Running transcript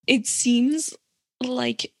It seems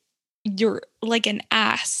like you're like an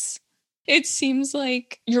ass. It seems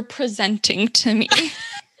like you're presenting to me.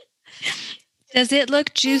 Does it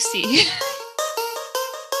look juicy?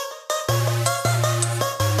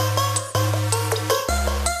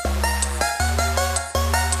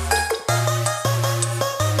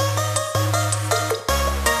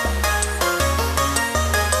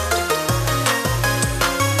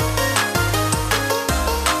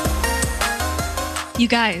 You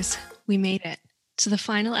guys, we made it to the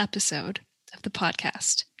final episode of the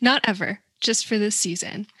podcast. Not ever, just for this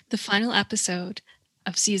season. The final episode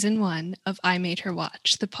of season 1 of I Made Her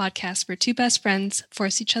Watch, the podcast where two best friends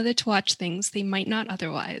force each other to watch things they might not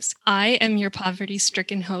otherwise. I am your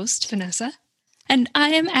poverty-stricken host, Vanessa. And I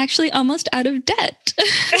am actually almost out of debt.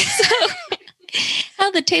 So, how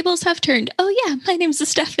the tables have turned. Oh yeah, my name's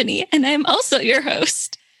Estefany, and I'm also your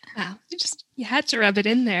host. Wow, you had to rub it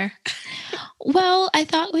in there. Well, I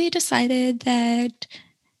thought we decided that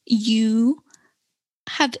you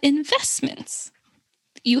have investments.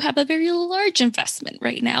 You have a very large investment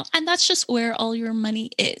right now, and that's just where all your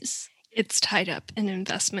money is. It's tied up in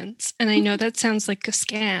investments, and I know that sounds like a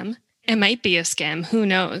scam. It might be a scam, who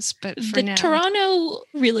knows, but for now... The Toronto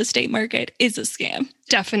real estate market is a scam.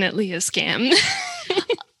 Definitely a scam.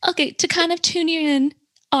 Okay, to kind of tune you in,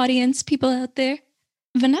 audience, people out there,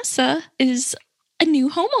 Vanessa is a new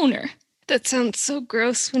homeowner. That sounds so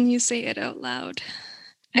gross when you say it out loud.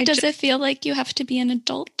 Does it feel like you have to be an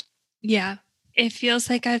adult? Yeah. It feels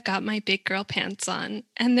like I've got my big girl pants on,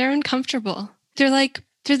 and they're uncomfortable. They're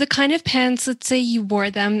the kind of pants, let's say you wore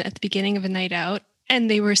them at the beginning of a night out, and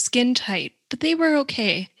they were skin tight, but they were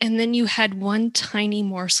okay. And then you had one tiny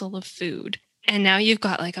morsel of food, and now you've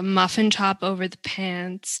got like a muffin top over the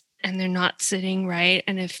pants, and they're not sitting right,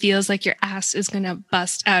 and it feels like your ass is going to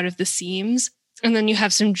bust out of the seams. And then you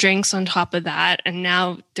have some drinks on top of that, and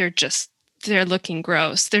now they're looking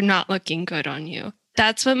gross. They're not looking good on you.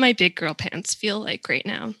 That's what my big girl pants feel like right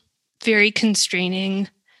now. Very constraining,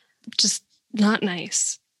 just not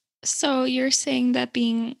nice. So you're saying that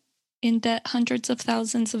being in debt hundreds of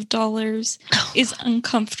thousands of dollars is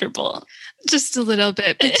uncomfortable? Just a little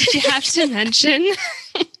bit. But did you have to mention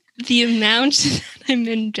the amount that I'm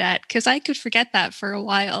in debt? Because I could forget that for a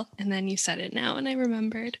while. And then you said it now and I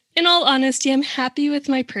remembered. In all honesty, I'm happy with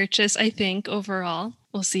my purchase, I think, overall.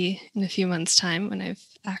 We'll see in a few months' time when I've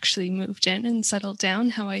actually moved in and settled down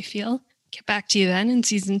how I feel. Get back to you then in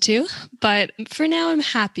season 2. But for now, I'm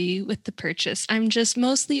happy with the purchase. I'm just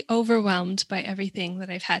mostly overwhelmed by everything that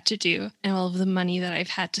I've had to do and all of the money that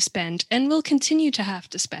I've had to spend and will continue to have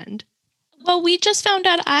to spend. Well, we just found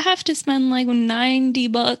out I have to spend like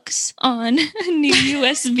 $90 on a new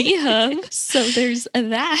USB hub. So there's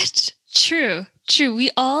that. True. We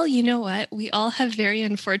all, you know what? We all have very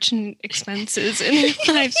unfortunate expenses in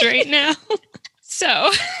our lives right now.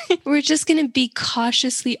 So we're just going to be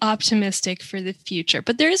cautiously optimistic for the future.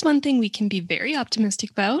 But there is one thing we can be very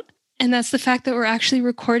optimistic about, and that's the fact that we're actually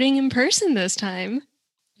recording in person this time.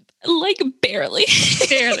 Like barely.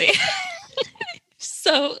 Barely.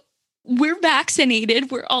 So we're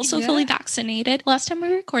vaccinated. We're also fully vaccinated. Last time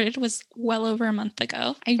we recorded was well over a month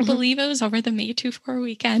ago. I believe it was over the May 2-4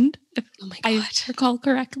 weekend, if I recall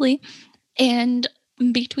correctly. And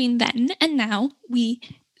between then and now, we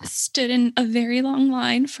stood in a very long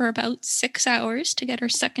line for about 6 hours to get our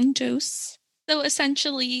second dose. So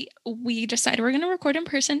essentially, we decided we're going to record in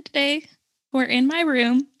person today. We're in my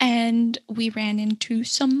room, and we ran into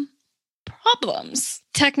some problems.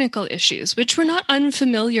 Technical issues, which we're not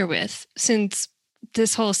unfamiliar with since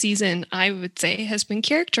this whole season, I would say, has been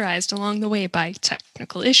characterized along the way by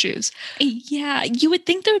technical issues. Yeah, you would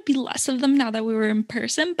think there would be less of them now that we were in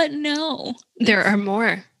person, but no. There are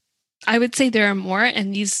more. I would say there are more,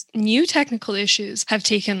 and these new technical issues have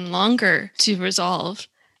taken longer to resolve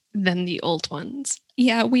than the old ones.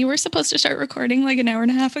 Yeah, we were supposed to start recording like an hour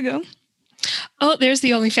and a half ago. Oh, there's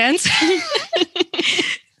the OnlyFans.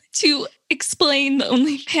 To explain the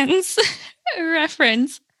OnlyFans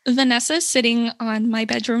reference, Vanessa's sitting on my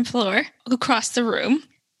bedroom floor across the room.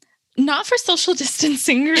 Not for social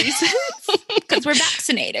distancing reasons, because we're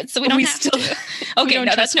vaccinated, so we don't have to. Okay,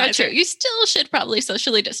 no, that's not true. You still should probably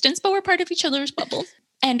socially distance, but we're part of each other's bubble.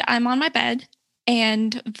 And I'm on my bed,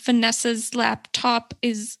 and Vanessa's laptop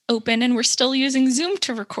is open, and we're still using Zoom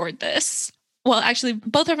to record this. Well, actually,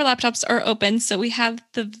 both of our laptops are open, so we have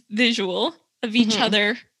the visual of each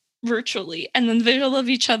other virtually, and then the visual of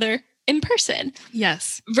each other in person.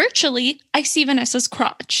 Yes. Virtually, I see Vanessa's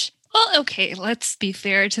crotch. Well, okay, let's be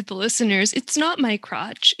fair to the listeners. It's not my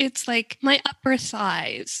crotch. It's like my upper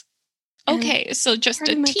thighs. Okay, so just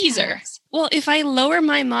a teaser. Well, if I lower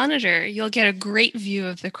my monitor, you'll get a great view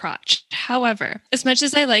of the crotch. However, as much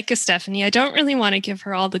as I like Estefany, I don't really want to give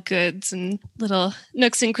her all the goods and little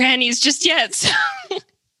nooks and crannies just yet. So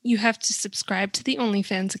you have to subscribe to the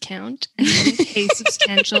OnlyFans account and then pay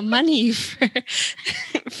substantial money for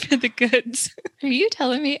the goods. Are you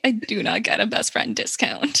telling me I do not get a best friend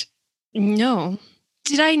discount? No.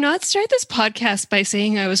 Did I not start this podcast by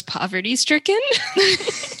saying I was poverty stricken?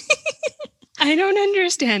 I don't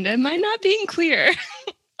understand. Am I not being clear?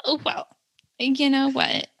 Oh, well, you know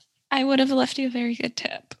what? I would have left you a very good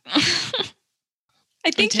tip.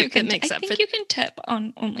 I think you can tip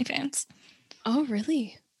on OnlyFans. Oh,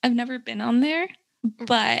 really? I've never been on there,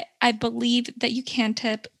 but I believe that you can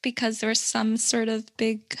tip because there's some sort of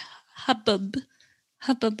big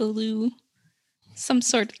hubbubaloo, some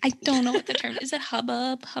sort. I don't know what the term is. It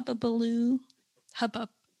hubbubaloo, hubbub?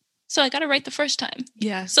 So I got it right the first time.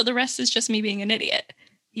 Yeah. So the rest is just me being an idiot.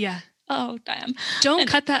 Yeah. Oh, damn. Don't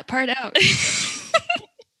cut that part out.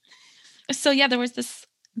 So yeah, there was this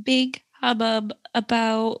big hubbub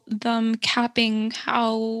about them capping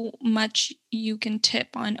how much you can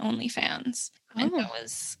tip on OnlyFans. And that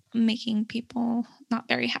was making people not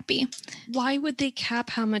very happy. Why would they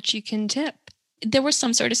cap how much you can tip? There was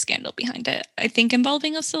some sort of scandal behind it. I think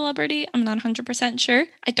involving a celebrity. I'm not 100% sure.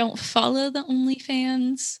 I don't follow the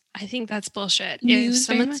OnlyFans. I think that's bullshit.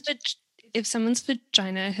 If someone's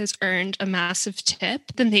vagina has earned a massive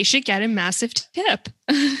tip, then they should get a massive tip.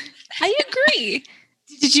 I agree.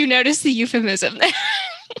 Did you notice the euphemism there?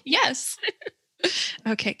 Yes.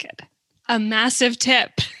 Okay, good. A massive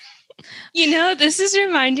tip. You know, this is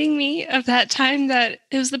reminding me of that time that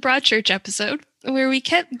it was the Broadchurch episode where we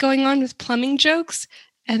kept going on with plumbing jokes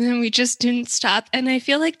and then we just didn't stop. And I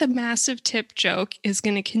feel like the massive tip joke is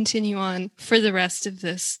going to continue on for the rest of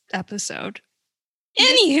this episode.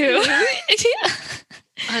 Anywho,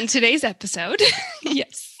 on today's episode,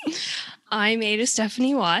 yes, I made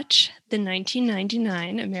Estefany watch the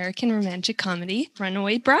 1999 American romantic comedy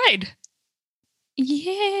Runaway Bride.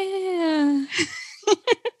 Yeah.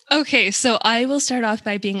 Okay, so I will start off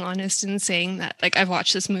by being honest and saying that, like, I've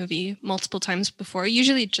watched this movie multiple times before,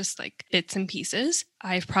 usually just like bits and pieces.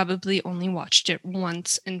 I've probably only watched it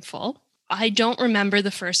once in full. I don't remember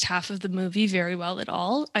the first half of the movie very well at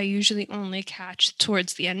all. I usually only catch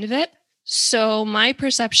towards the end of it. So my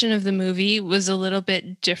perception of the movie was a little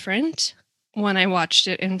bit different when I watched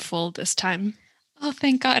it in full this time. Oh,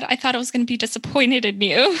 thank God. I thought I was going to be disappointed in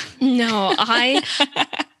you. No, I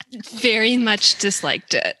very much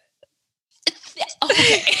disliked it.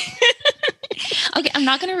 Okay. Okay, I'm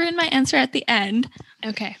not going to ruin my answer at the end.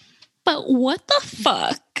 Okay. But what the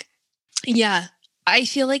fuck? Yeah. I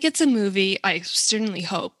feel like it's a movie, I certainly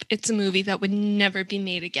hope it's a movie that would never be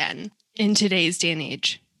made again in today's day and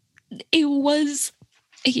age. It was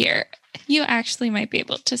here. You actually might be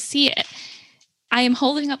able to see it. I am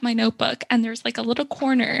holding up my notebook and there's like a little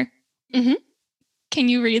corner. Mm-hmm. Can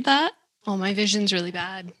you read that? Oh, my vision's really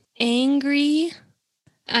bad. Angry.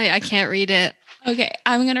 I can't read it. Okay,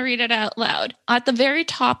 I'm going to read it out loud. At the very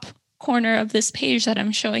top corner of this page that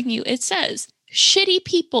I'm showing you, it says, shitty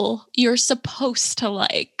people you're supposed to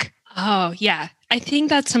like. Oh, yeah. I think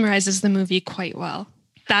that summarizes the movie quite well.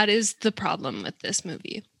 That is the problem with this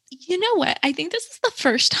movie. You know what? I think this is the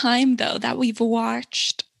first time, though, that we've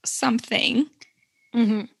watched something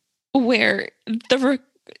where the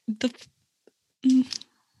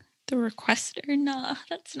requester, nah,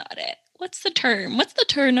 that's not it. What's the term? What's the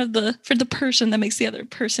term for the person that makes the other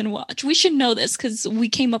person watch? We should know this because we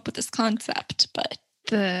came up with this concept, but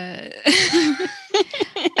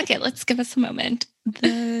okay, let's give us a moment.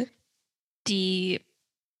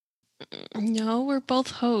 No, we're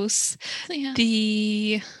both hosts. Yeah.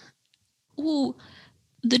 The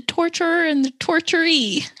torturer and the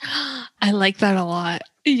torturee. I like that a lot.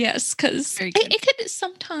 Yes, because it could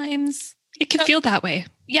sometimes... It can feel that way.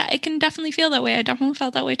 Yeah, it can definitely feel that way. I definitely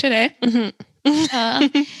felt that way today.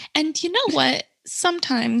 Mm-hmm. And you know what?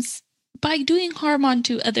 Sometimes by doing harm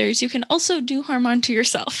onto others, you can also do harm onto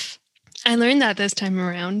yourself. I learned that this time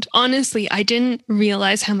around. Honestly, I didn't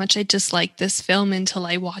realize how much I disliked this film until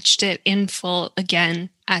I watched it in full again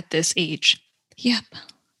at this age. Yep.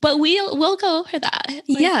 But we'll go over that.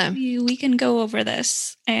 Yeah. We can go over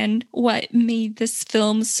this and what made this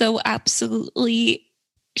film so absolutely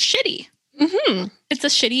shitty. Mm-hmm. It's a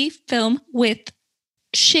shitty film with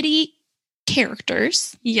shitty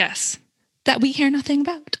characters. Yes. That we care nothing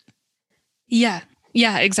about. Yeah.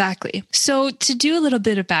 Yeah, exactly. So to do a little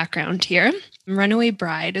bit of background here, Runaway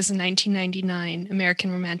Bride is a 1999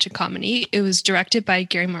 American romantic comedy. It was directed by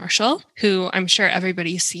Gary Marshall, who I'm sure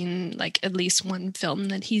everybody's seen like at least one film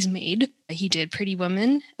that he's made. He did Pretty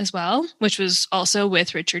Woman as well, which was also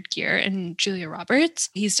with Richard Gere and Julia Roberts.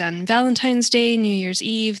 He's done Valentine's Day, New Year's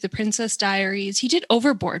Eve, The Princess Diaries. He did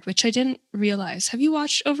Overboard, which I didn't realize. Have you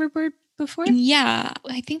watched Overboard before? Yeah,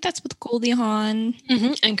 I think that's with Goldie Hawn.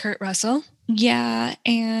 And Kurt Russell. Yeah,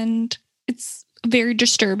 and it's very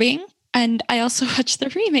disturbing. And I also watched the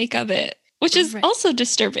remake of it, which is also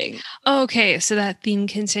disturbing. Okay, so that theme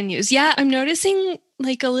continues. Yeah, I'm noticing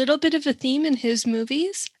like a little bit of a theme in his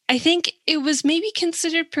movies. I think it was maybe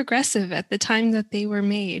considered progressive at the time that they were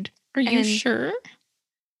made. Are you sure?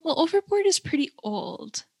 Well, Overboard is pretty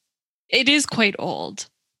old. It is quite old.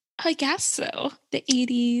 I guess so. The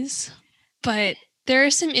 80s. But there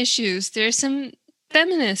are some issues. There are some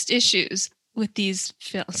feminist issues with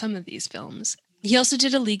some of these films. He also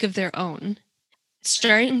did A League of Their Own,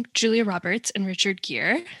 starring Julia Roberts and Richard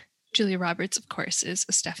Gere. Julia Roberts, of course, is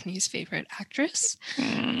Estefany's favorite actress.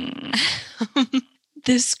 The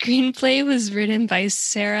screenplay was written by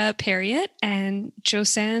Sarah Perriott and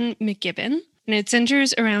Josanne McGibbon, and it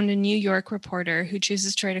centers around a New York reporter who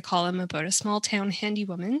chooses to write a column about a small-town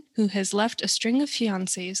handywoman who has left a string of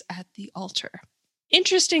fiancés at the altar.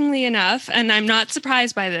 Interestingly enough, and I'm not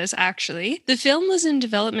surprised by this actually, the film was in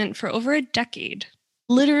development for over a decade.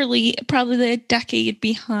 Literally, probably a decade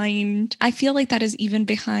behind. I feel like that is even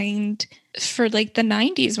behind for like the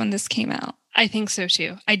 90s when this came out. I think so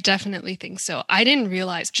too. I definitely think so. I didn't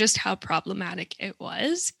realize just how problematic it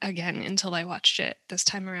was, again, until I watched it this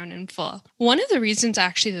time around in full. One of the reasons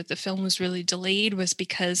actually that the film was really delayed was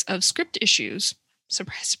because of script issues.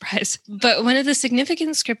 Surprise, surprise. But one of the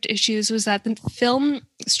significant script issues was that the film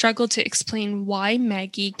struggled to explain why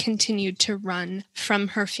Maggie continued to run from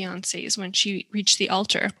her fiancés when she reached the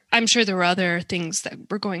altar. I'm sure there were other things that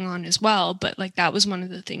were going on as well, but like that was one of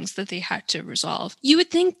the things that they had to resolve. You would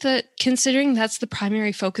think that considering that's the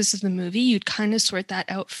primary focus of the movie, you'd kind of sort that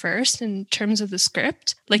out first in terms of the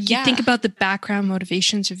script. Like you think about the background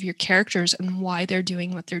motivations of your characters and why they're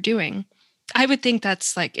doing what they're doing. I would think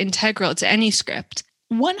that's like integral to any script.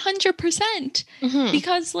 100%.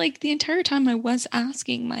 Because like the entire time I was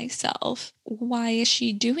asking myself, why is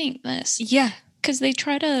she doing this? Yeah. Because they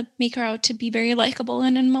try to make her out to be very likable,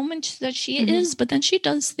 and in moments that she is, but then she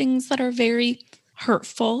does things that are very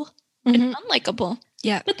hurtful and unlikable.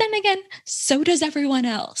 Yeah. But then again, so does everyone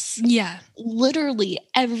else. Yeah. Literally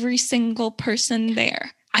every single person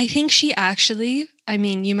there. I think she actually, I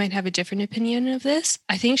mean, you might have a different opinion of this.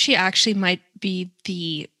 I think she actually might be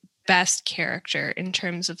the best character in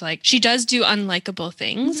terms of like, she does do unlikable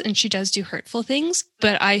things and she does do hurtful things.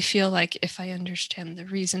 But I feel like if I understand the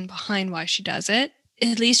reason behind why she does it,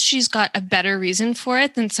 at least she's got a better reason for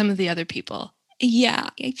it than some of the other people.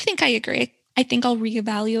 Yeah, I think I agree. I think I'll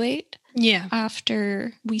reevaluate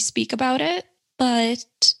after we speak about it.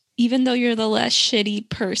 But even though you're the less shitty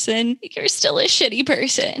person, you're still a shitty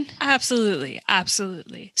person. Absolutely.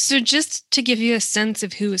 Absolutely. So just to give you a sense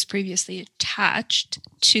of who was previously attached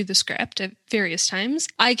to the script at various times,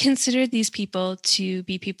 I consider these people to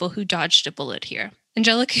be people who dodged a bullet here.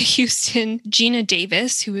 Angelica Houston, Gina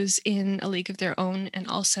Davis, who was in A League of Their Own and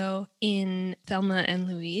also in Thelma and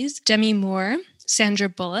Louise, Demi Moore, Sandra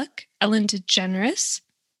Bullock, Ellen DeGeneres,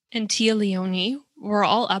 and Tia Leone were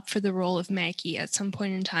all up for the role of Maggie at some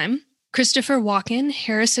point in time. Christopher Walken,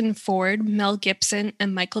 Harrison Ford, Mel Gibson,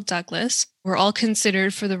 and Michael Douglas were all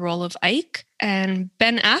considered for the role of Ike, and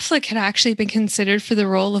Ben Affleck had actually been considered for the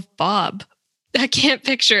role of Bob. I can't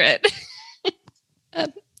picture it.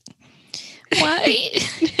 Why?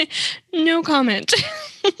 No comment.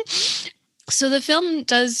 So the film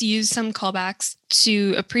does use some callbacks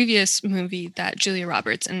to a previous movie that Julia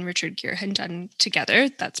Roberts and Richard Gere had done together.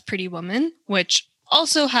 That's Pretty Woman, which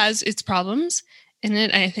also has its problems in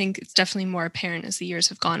it. I think it's definitely more apparent as the years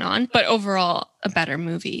have gone on, but overall a better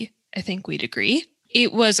movie. I think we'd agree.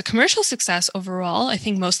 It was a commercial success overall, I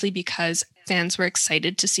think mostly because fans were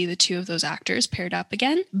excited to see the two of those actors paired up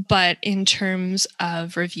again. But in terms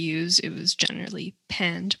of reviews, it was generally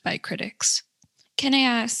panned by critics. Can I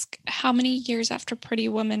ask, how many years after Pretty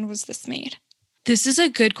Woman was this made? This is a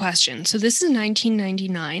good question. So this is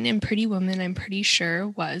 1999, and Pretty Woman, I'm pretty sure,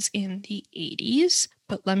 was in the 80s.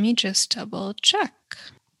 But let me just double check.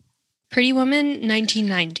 Pretty Woman,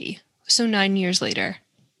 1990. So 9 years later.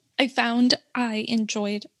 I found I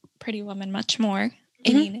enjoyed Pretty Woman much more.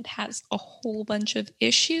 I mean, it has a whole bunch of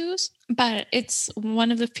issues, but it's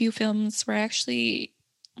one of the few films where I actually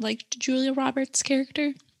liked Julia Roberts'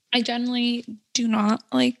 character. I generally do not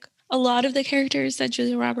like a lot of the characters that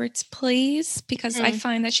Julia Roberts plays, because I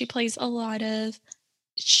find that she plays a lot of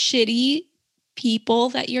shitty people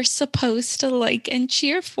that you're supposed to like and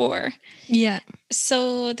cheer for. Yeah.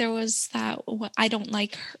 So there was that. I don't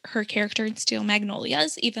like her character in Steel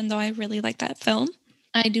Magnolias, even though I really like that film.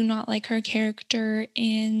 I do not like her character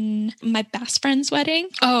in My Best Friend's Wedding.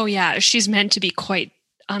 Oh, yeah. She's meant to be quite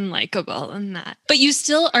unlikable in that. But you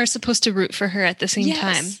still are supposed to root for her at the same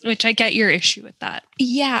time, which I get your issue with that.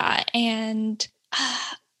 Yeah. And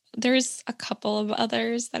there's a couple of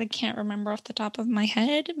others that I can't remember off the top of my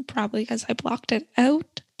head, probably because I blocked it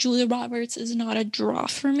out. Julia Roberts is not a draw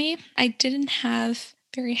for me. I didn't have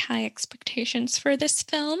very high expectations for this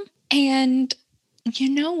film. And you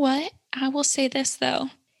know what? I will say this, though.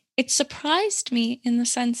 It surprised me in the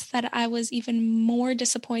sense that I was even more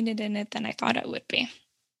disappointed in it than I thought I would be.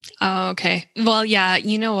 Oh, okay. Well, yeah,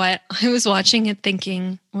 you know what? I was watching it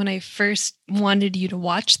thinking when I first wanted you to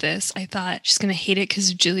watch this, I thought she's going to hate it because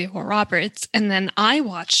of Julia Roberts. And then I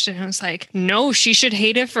watched it and I was like, no, she should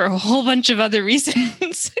hate it for a whole bunch of other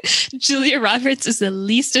reasons. Julia Roberts is the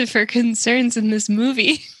least of her concerns in this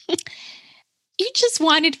movie. You just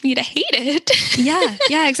wanted me to hate it.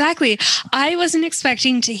 Yeah, exactly. I wasn't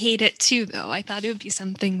expecting to hate it too, though. I thought it would be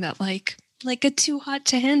something that like a Too Hot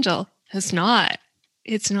to Handle. It's not.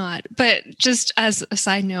 But just as a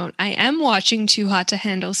side note, I am watching Too Hot to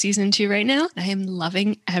Handle season 2 right now. I am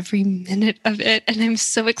loving every minute of it. And I'm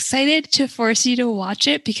so excited to force you to watch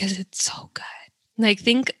it because it's so good. Like,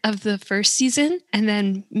 think of the first season and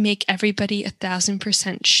then make everybody 1,000%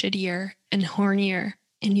 shittier and hornier.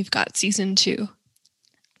 And you've got season 2.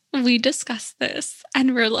 We discussed this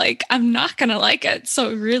and we're like, I'm not going to like it.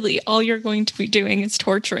 So really all you're going to be doing is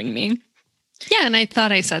torturing me. Yeah, and I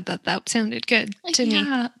thought I said that sounded good to me.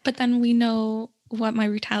 Yeah, but then we know what my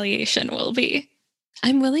retaliation will be.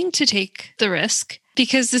 I'm willing to take the risk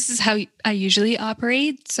because this is how I usually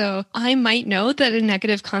operate. So I might know that a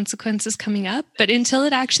negative consequence is coming up, but until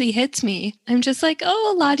it actually hits me, I'm just like,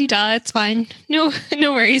 oh, la-di-da, it's fine. No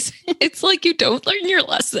worries. It's like you don't learn your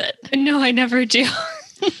lesson. No, I never do.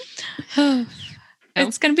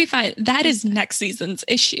 It's going to be fine. That is next season's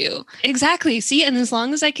issue. Exactly. See, and as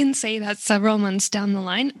long as I can say that several months down the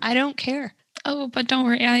line, I don't care. Oh, but don't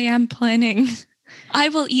worry. I am planning. I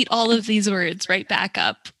will eat all of these words right back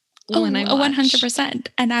up when I watch. 100%.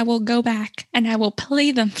 And I will go back and I will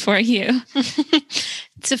play them for you.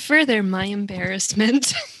 To further my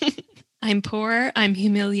embarrassment, I'm poor, I'm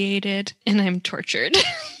humiliated, and I'm tortured.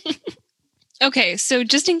 Okay, so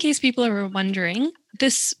just in case people are wondering,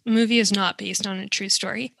 this movie is not based on a true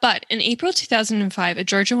story, but in April 2005, a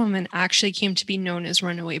Georgia woman actually came to be known as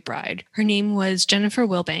Runaway Bride. Her name was Jennifer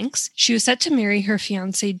Wilbanks. She was set to marry her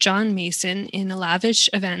fiancé, John Mason, in a lavish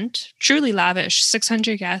event, truly lavish,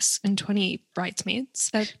 600 guests and 28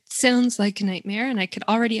 bridesmaids. That sounds like a nightmare, and I could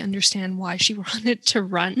already understand why she wanted to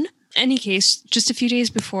run. Any case, just a few days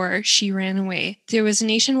before she ran away, there was a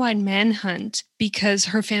nationwide manhunt because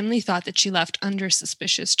her family thought that she left under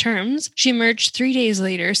suspicious terms. She emerged 3 days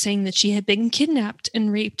later saying that she had been kidnapped and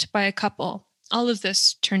raped by a couple. All of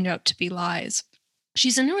this turned out to be lies.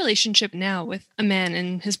 She's in a relationship now with a man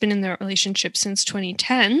and has been in their relationship since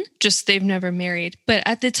 2010, just they've never married. But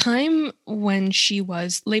at the time when she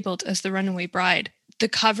was labeled as the Runaway Bride,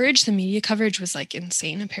 the media coverage was like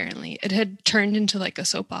insane, apparently. It had turned into like a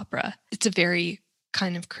soap opera. It's a very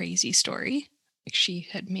kind of crazy story. Like she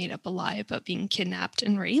had made up a lie about being kidnapped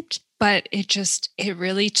and raped, but it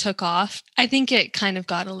really took off. I think it kind of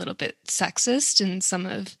got a little bit sexist in some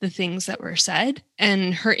of the things that were said.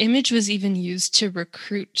 And her image was even used to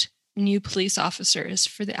recruit new police officers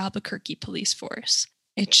for the Albuquerque police force.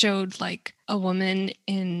 It showed like a woman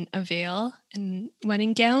in a veil and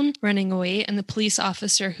wedding gown running away, and the police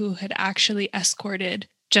officer who had actually escorted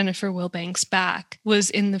Jennifer Wilbanks back was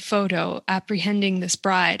in the photo apprehending this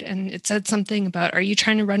bride. And it said something about, are you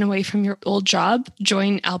trying to run away from your old job?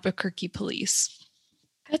 Join Albuquerque police.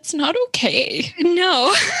 That's not okay.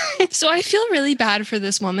 No. So I feel really bad for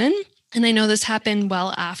this woman. And I know this happened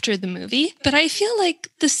well after the movie, but I feel like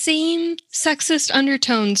the same sexist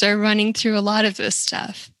undertones are running through a lot of this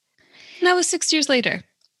stuff. And that was 6 years later.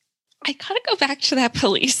 I gotta go back to that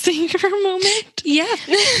police thing for a moment. Yeah.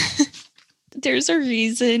 There's a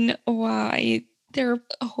reason why there are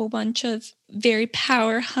a whole bunch of very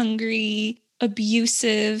power-hungry,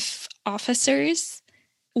 abusive officers.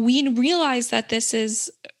 We realize that this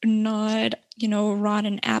is not, a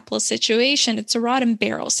rotten apple situation. It's a rotten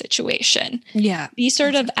barrel situation. Yeah. These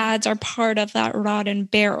sort of ads are part of that rotten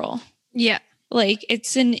barrel. Yeah. Like,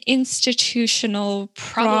 it's an institutional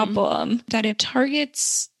problem that it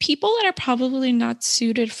targets people that are probably not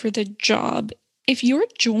suited for the job if you're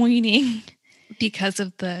joining because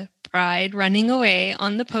of the bride running away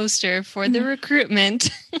on the poster for the recruitment.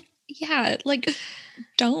 Yeah, like,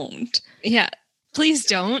 don't. Yeah, please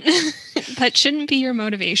don't. That shouldn't be your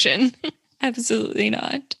motivation. Absolutely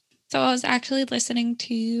not. So I was actually listening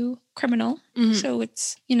to Criminal. So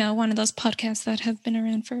it's, one of those podcasts that have been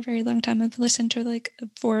around for a very long time. I've listened to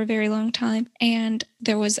for a very long time. And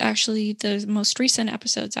there was actually the most recent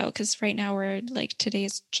episodes out because right now today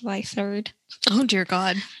is July 3rd. Oh, dear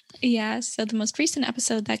God. Yeah. So the most recent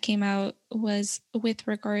episode that came out was with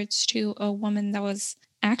regards to a woman that was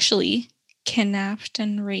actually kidnapped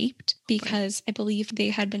and raped because I believe they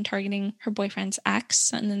had been targeting her boyfriend's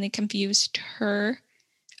ex and then they confused her.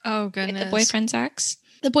 Oh, goodness. With the boyfriend's ex.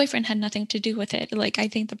 The boyfriend had nothing to do with it. I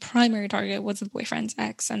think the primary target was the boyfriend's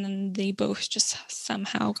ex, and then they both just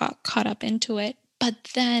somehow got caught up into it. But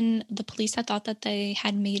then the police had thought that they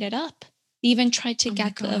had made it up. They even tried to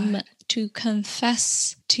get them to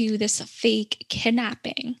confess to this fake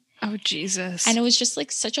kidnapping. Oh, Jesus. And it was just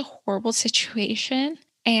such a horrible situation.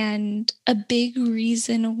 And a big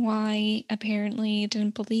reason why apparently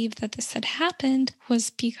didn't believe that this had happened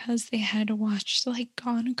was because they had watched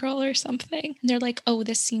Gone Girl or something. And they're like, oh,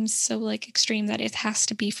 this seems so extreme that it has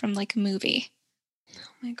to be from a movie.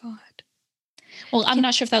 Oh my God. Well, I'm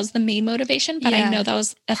not sure if that was the main motivation, but I know that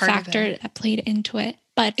was a factor that played into it.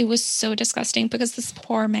 But it was so disgusting because this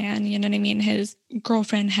poor man, you know what I mean? His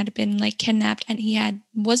girlfriend had been kidnapped and he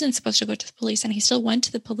wasn't supposed to go to the police and he still went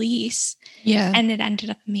to the police. Yeah. And it ended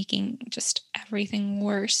up making just everything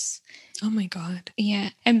worse. Oh my God. Yeah.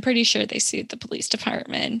 I'm pretty sure they sued the police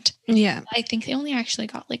department. Yeah. I think they only actually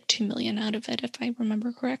got $2 million out of it, if I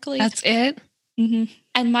remember correctly. That's it? Mm-hmm.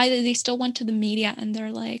 And they still went to the media and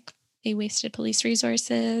they're they wasted police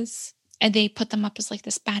resources. And they put them up as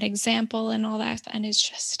this bad example and all that. And it's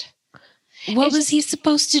just... What was he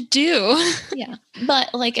supposed to do? Yeah.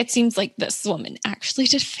 But it seems like this woman actually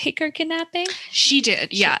did fake her kidnapping. She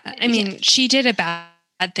did. Yeah. I mean, she did a bad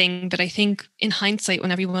thing, but I think in hindsight,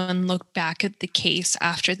 when everyone looked back at the case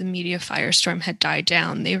after the media firestorm had died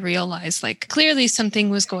down, they realized clearly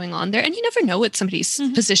something was going on there. And you never know what somebody's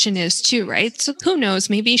position is too, right? So who knows?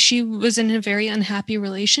 Maybe she was in a very unhappy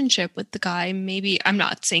relationship with the guy. Maybe, I'm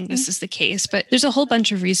not saying this is the case, but there's a whole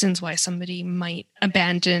bunch of reasons why somebody might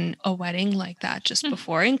abandon a wedding like that just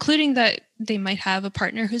before, including that they might have a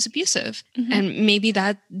partner who's abusive. And maybe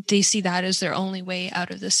that they see that as their only way out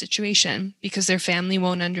of the situation because their family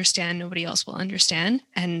won't understand. Nobody else will understand.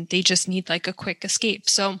 And they just need a quick escape.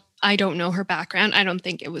 So I don't know her background. I don't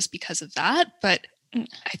think it was because of that, but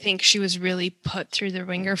I think she was really put through the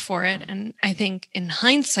ringer for it. And I think in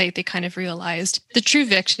hindsight, they kind of realized the true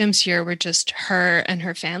victims here were just her and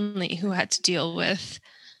her family who had to deal with.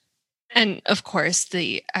 And of course,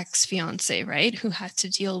 the ex-fiance, right, who had to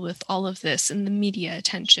deal with all of this and the media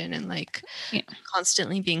attention and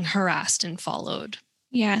constantly being harassed and followed.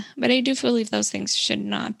 Yeah, but I do believe those things should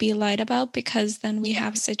not be lied about because then we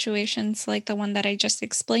have situations like the one that I just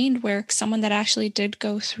explained where someone that actually did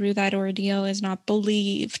go through that ordeal is not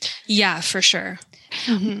believed. Yeah, for sure.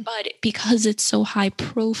 But because it's so high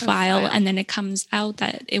profile and then it comes out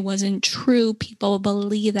that it wasn't true, people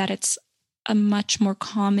believe that it's a much more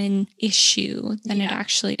common issue than it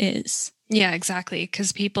actually is. Yeah, exactly.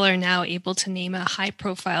 Because people are now able to name a high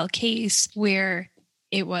profile case where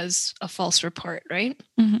it was a false report, right?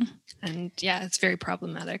 And yeah, it's very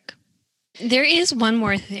problematic. There is one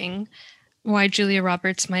more thing why Julia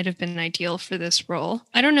Roberts might have been ideal for this role.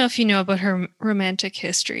 I don't know if you know about her romantic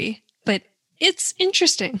history, but it's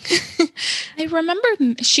interesting. I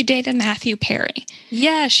remember she dated Matthew Perry.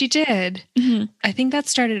 Yeah, she did. I think that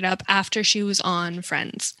started up after she was on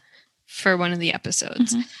Friends for one of the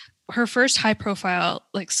episodes. Her first high-profile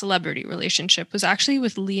celebrity relationship was actually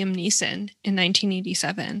with Liam Neeson in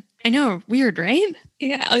 1987. I know, weird, right?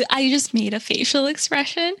 Yeah, I just made a facial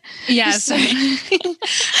expression. Yes.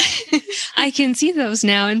 I can see those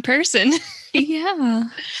now in person. Yeah.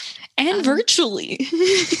 And virtually.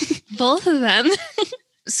 Both of them.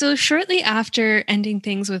 So shortly after ending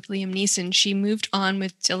things with Liam Neeson, she moved on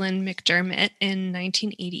with Dylan McDermott in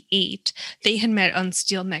 1988. They had met on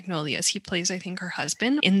Steel Magnolias. He plays, I think, her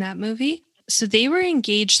husband in that movie. So they were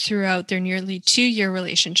engaged throughout their nearly 2-year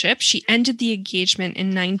relationship. She ended the engagement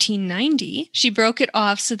in 1990. She broke it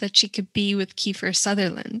off so that she could be with Kiefer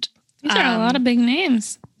Sutherland. These are a lot of big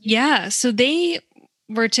names. Yeah. So they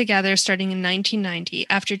were together starting in 1990.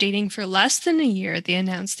 After dating for less than a year, they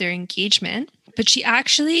announced their engagement. But she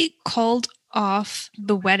actually called off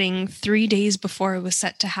the wedding 3 days before it was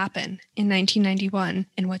set to happen in 1991.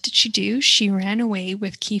 And what did she do? She ran away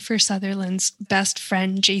with Kiefer Sutherland's best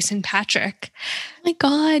friend, Jason Patrick. Oh my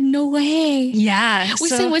God, no way. Yeah.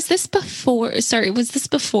 So was this before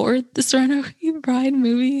this Runaway Bride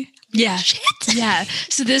movie? Yeah. Shit. Yeah.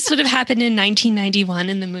 So this would have happened in 1991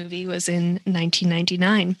 and the movie was in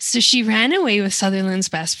 1999. So she ran away with Sutherland's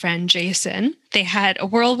best friend, Jason. They had a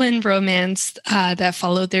whirlwind romance that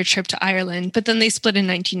followed their trip to Ireland, but then they split in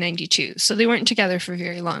 1992. So they weren't together for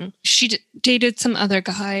very long. She dated some other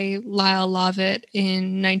guy, Lyle Lovett,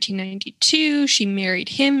 in 1992. She married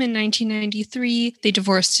him in 1993. They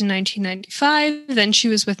divorced in 1995. Then she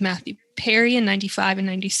was with Matthew Perry in 95 and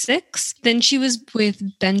 96. Then she was with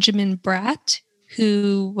Benjamin Bratt,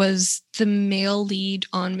 who was the male lead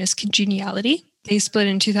on Miss Congeniality. They split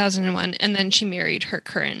in 2001, and then she married her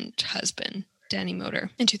current husband, Danny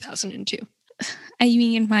Moder, in 2002. I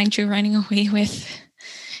mean, mind you, running away with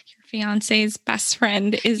your fiance's best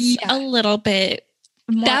friend is a little bit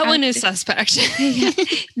more... That one is suspect. Yeah,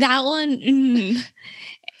 that one...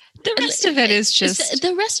 The rest of it is just...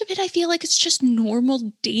 The rest of it, I feel like it's just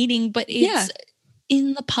normal dating, but it's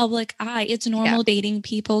in the public eye. It's normal dating.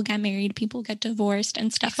 People get married, people get divorced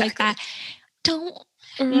and stuff like that. Don't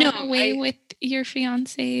run away with your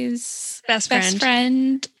fiance's best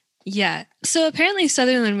friend. Yeah. So apparently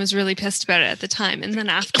Sutherland was really pissed about it at the time. And then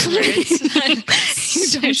afterwards...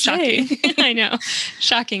 Shocking. I know.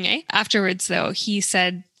 Shocking, eh? Afterwards, though, he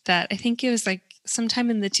said that, I think it was like sometime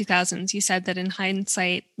in the 2000s, he said that in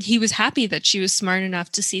hindsight, he was happy that she was smart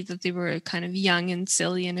enough to see that they were kind of young and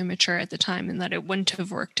silly and immature at the time and that it wouldn't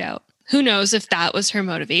have worked out. Who knows if that was her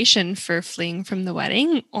motivation for fleeing from the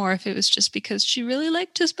wedding or if it was just because she really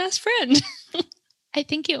liked his best friend. I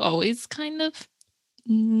think you always kind of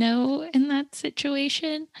know in that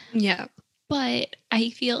situation. Yeah. But I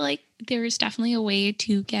feel like there's definitely a way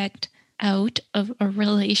to get out of a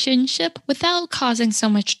relationship without causing so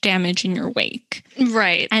much damage in your wake.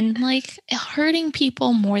 Right. And like hurting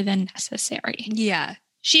people more than necessary. Yeah.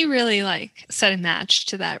 She really like set a match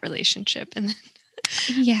to that relationship and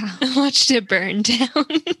yeah, watched it burn down.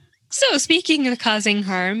 So speaking of causing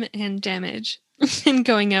harm and damage and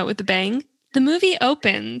going out with a bang, the movie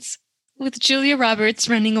opens with Julia Roberts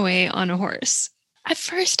running away on a horse. At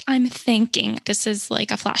first I'm thinking this is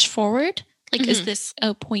like a flash forward. Like, is this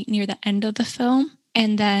a point near the end of the film?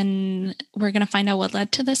 And then we're going to find out what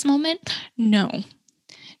led to this moment? No,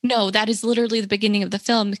 that is literally the beginning of the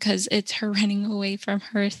film because it's her running away from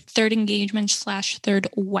her third engagement / third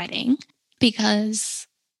wedding. Because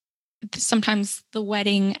sometimes the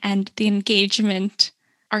wedding and the engagement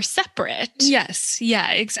are separate. Yes.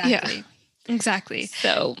 Yeah, exactly. Yeah. Exactly.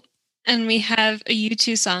 So, and we have a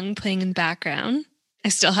U2 song playing in the background. I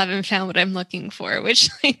still haven't found what I'm looking for, which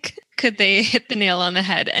like... Could they hit the nail on the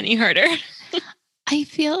head any harder? I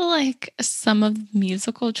feel like some of the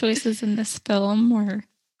musical choices in this film were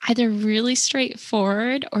either really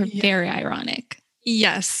straightforward or very ironic.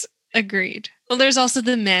 Yes, agreed. Well, there's also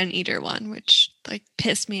the Man-Eater one, which like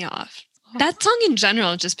pissed me off. That song in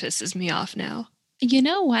general just pisses me off now. You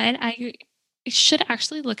know what? I should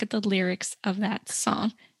actually look at the lyrics of that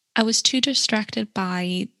song. I was too distracted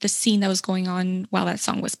by the scene that was going on while that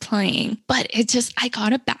song was playing. But I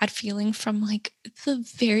got a bad feeling from like the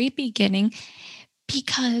very beginning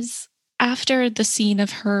because after the scene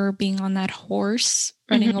of her being on that horse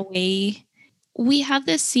running away, we have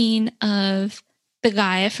this scene of the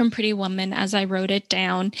guy from Pretty Woman as I wrote it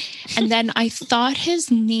down. And then I thought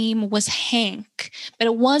his name was Hank, but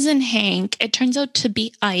it wasn't Hank. It turns out to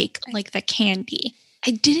be Ike, like the candy.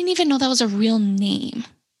 I didn't even know that was a real name.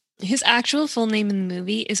 His actual full name in the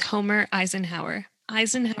movie is Homer Eisenhower.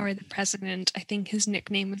 Eisenhower, the president, I think his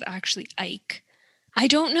nickname was actually Ike. I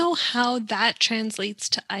don't know how that translates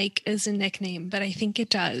to Ike as a nickname, but I think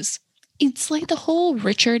it does. It's like the whole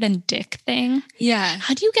Richard and Dick thing. Yeah.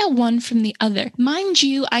 How do you get one from the other? Mind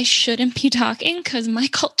you, I shouldn't be talking because my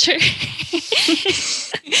culture,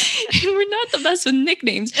 we're not the best with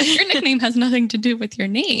nicknames. Your nickname has nothing to do with your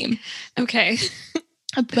name. Okay.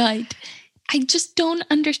 But I just don't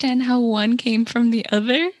understand how one came from the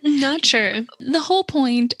other. Not sure. The whole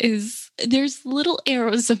point is there's little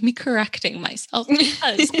arrows of me correcting myself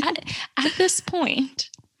because at this point,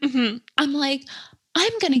 I'm like,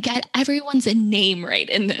 I'm going to get everyone's name right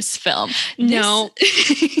in this film. No.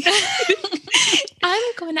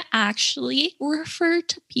 I'm going to actually refer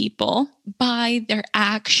to people by their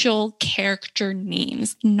actual character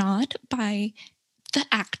names, not by the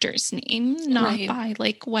actor's name, not by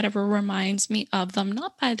like whatever reminds me of them,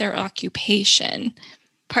 not by their occupation.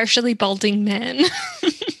 Partially balding men.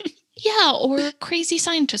 Yeah, or crazy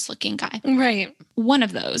scientist looking guy. Right. One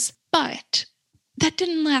of those. But that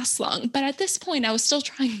didn't last long. But at this point, I was still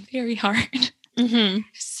trying very hard. Mm-hmm.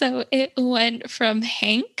 So it went from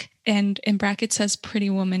Hank, and in brackets says pretty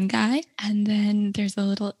woman guy. And then there's a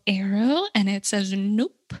little arrow and it says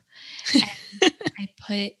nope. And I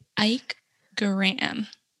put Ike Graham.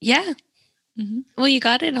 Yeah. Mm-hmm. Well, you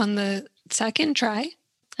got it on the second try.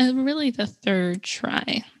 Really the third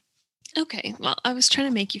try. Okay. Well, I was trying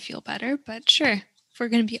to make you feel better, but sure. If we're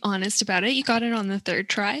going to be honest about it, you got it on the third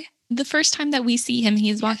try. The first time that we see him,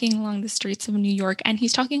 he's walking along the streets of New York and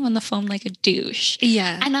he's talking on the phone like a douche.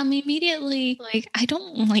 Yeah. And I'm immediately like, I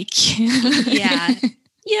don't like you. Yeah.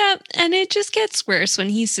 Yeah. And it just gets worse when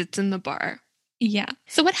he sits in the bar. Yeah.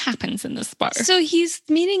 So what happens in this bar? So he's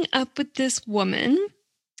meeting up with this woman.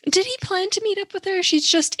 Did he plan to meet up with her? She's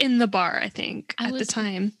just in the bar, I think, at the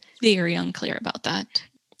time. Very unclear about that.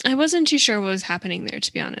 I wasn't too sure what was happening there,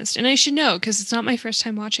 to be honest. And I should know because it's not my first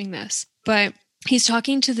time watching this. But he's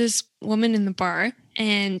talking to this woman in the bar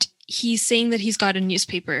and he's saying that he's got a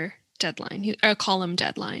newspaper deadline, a column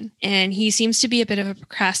deadline. And he seems to be a bit of a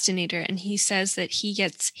procrastinator. And he says that he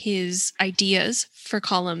gets his ideas for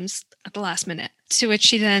columns at the last minute. To which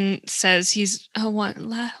she then says he's a 1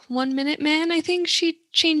 minute man, I think she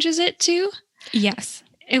changes it to. Yes.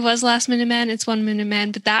 It was Last Minute Man, it's 1 Minute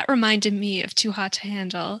Man, but that reminded me of Too Hot to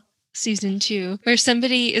Handle, season 2, where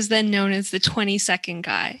somebody is then known as the 20-second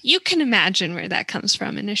guy. You can imagine where that comes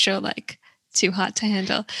from in a show like Too Hot to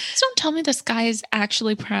Handle. So don't tell me this guy is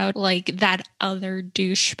actually proud like that other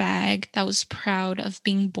douchebag that was proud of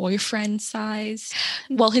being boyfriend size.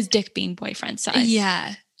 Well, his dick being boyfriend size.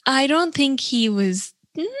 Yeah. I don't think he was,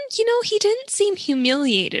 he didn't seem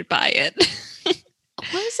humiliated by it.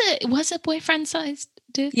 Was it boyfriend sized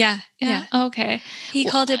dick? Yeah. Okay. He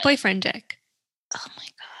called it boyfriend dick. Oh my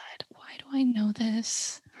God. Why do I know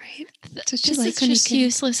this? Right. This is just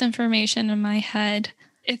useless information in my head.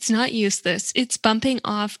 It's not useless. It's bumping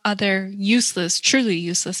off other truly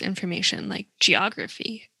useless information like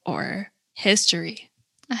geography or history.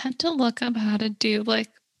 I had to look up how to do like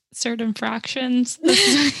certain fractions.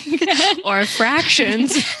 Or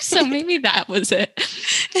fractions. So maybe that was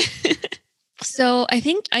it. So I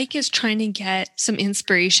think Ike is trying to get some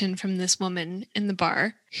inspiration from this woman in the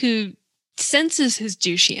bar who senses his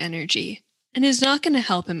douchey energy and is not going to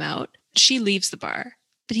help him out. She leaves the bar,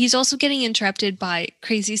 but he's also getting interrupted by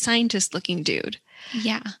crazy scientist looking dude.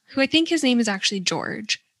 Yeah. Who I think his name is actually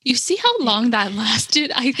George. You see how long that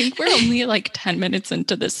lasted? I think we're only like 10 minutes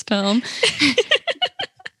into this film.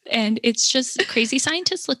 And it's just a crazy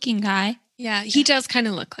scientist looking guy. Yeah, he does kind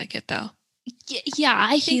of look like it though. Yeah,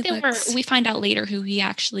 I think we find out later who he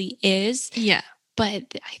actually is. Yeah.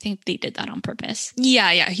 But I think they did that on purpose.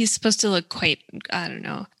 Yeah. He's supposed to look quite, I don't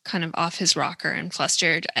know, kind of off his rocker and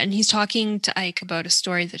flustered. And he's talking to Ike about a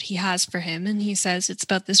story that he has for him. And he says it's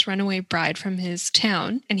about this runaway bride from his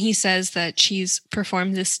town. And he says that she's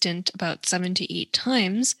performed this stint about 7 to 8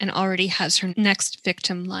 times and already has her next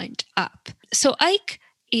victim lined up. So Ike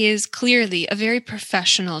is clearly a very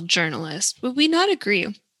professional journalist. Would we not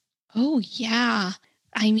agree? Oh, yeah.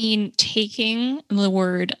 I mean, taking the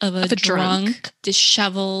word of a drunk,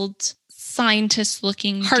 disheveled,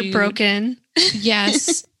 scientist-looking heartbroken. Dude,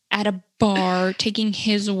 yes, at a bar, taking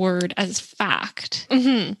his word as fact.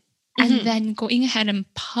 Mm-hmm. And then going ahead and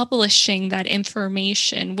publishing that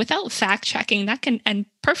information without fact-checking, that can end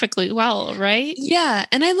perfectly well, right? Yeah,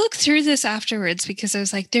 and I looked through this afterwards because I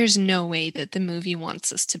was like, there's no way that the movie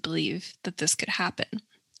wants us to believe that this could happen.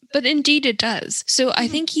 But indeed it does. So I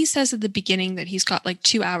think he says at the beginning that he's got like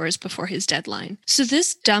 2 hours before his deadline. So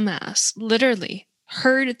this dumbass literally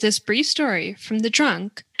heard this brief story from the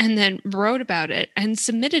drunk and then wrote about it and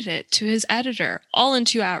submitted it to his editor all in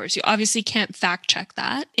 2 hours. You obviously can't fact check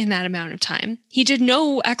that in that amount of time. He did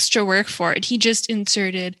no extra work for it. He just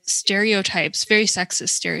inserted stereotypes, very sexist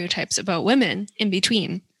stereotypes about women in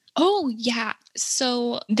between. Oh, yeah.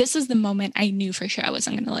 So this is the moment I knew for sure I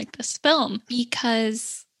wasn't going to like this film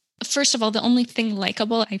because... First of all, the only thing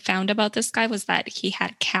likable I found about this guy was that he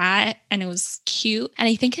had a cat and it was cute. And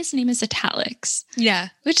I think his name is Italics. Yeah,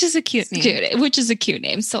 which is a cute name. Which is a cute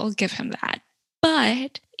name, so I'll give him that.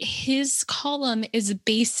 But his column is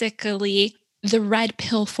basically the Red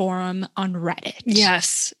Pill Forum on Reddit.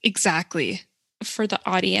 Yes, exactly. For the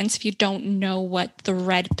audience, if you don't know what the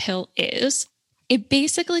Red Pill is, it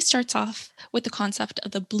basically starts off with the concept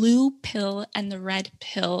of the blue pill and the red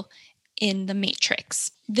pill in the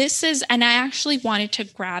Matrix. This is, and I actually wanted to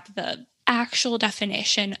grab the actual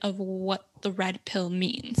definition of what the red pill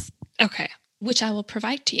means. Okay. Which I will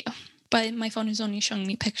provide to you. but my phone is only showing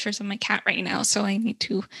me pictures of my cat right now, so I need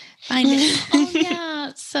to find it. Oh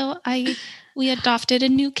yeah, so we adopted a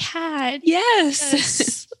new cat.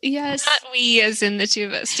 Yes. Yes. Not we as in the two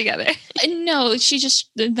of us together. No,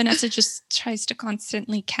 Vanessa just tries to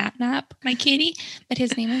constantly catnap my kitty, but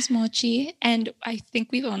his name is Mochi, and I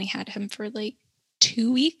think we've only had him for like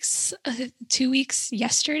 2 weeks. 2 weeks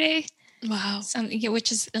yesterday. Wow.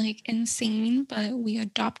 Which is like insane, but we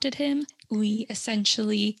adopted him. We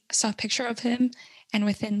essentially saw a picture of him, and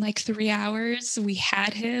within like 3 hours we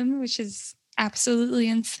had him, which is absolutely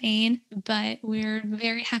insane, but we're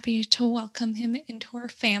very happy to welcome him into our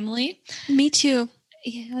family. Me too.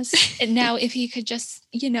 Yes. And now if he could just,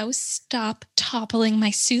 stop toppling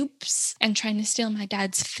my soups and trying to steal my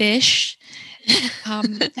dad's fish,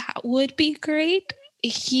 that would be great.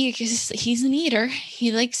 He's an eater.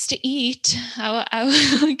 He likes to eat. I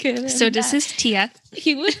will give him So does his Tia.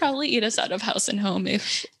 He would probably eat us out of house and home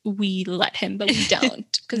if we let him, but we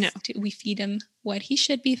don't. Because we feed him what he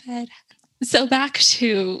should be fed. So back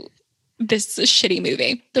to this shitty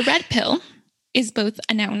movie. The red pill is both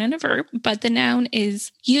a noun and a verb, but the noun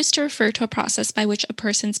is used to refer to a process by which a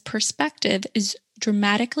person's perspective is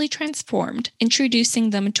dramatically transformed, introducing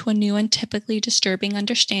them to a new and typically disturbing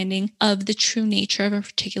understanding of the true nature of a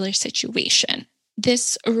particular situation.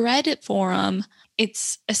 This Reddit forum,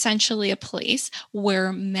 it's essentially a place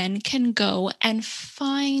where men can go and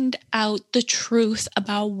find out the truth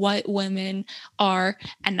about what women are.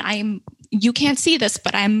 And you can't see this,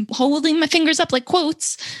 but I'm holding my fingers up like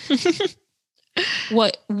quotes.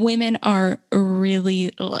 What women are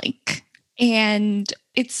really like. And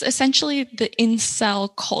it's essentially the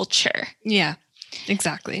incel culture. Yeah,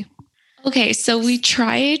 exactly. Okay, so we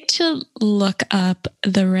tried to look up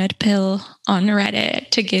the red pill on Reddit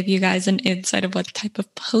to give you guys an insight of what type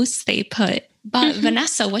of posts they put. But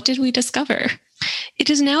Vanessa, what did we discover? It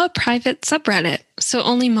is now a private subreddit, so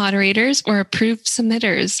only moderators or approved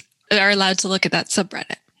submitters are allowed to look at that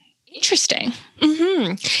subreddit. Interesting.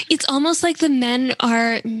 Mm-hmm. It's almost like the men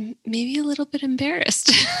are maybe a little bit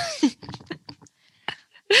embarrassed.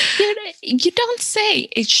 You don't say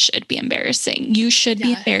it should be embarrassing. You should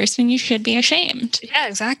be embarrassed and you should be ashamed. Yeah,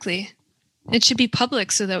 exactly. It should be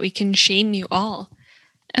public so that we can shame you all.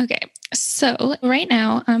 Okay, so right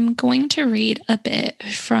now I'm going to read a bit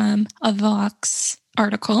from a Vox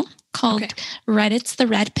article called Reddit's The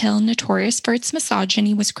Red Pill, Notorious for Its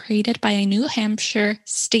Misogyny, was created by a New Hampshire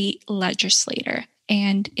state legislator.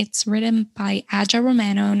 And it's written by Aja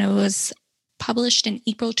Romano, and it was published in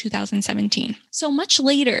April 2017. So much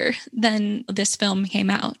later than this film came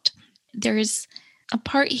out. There's a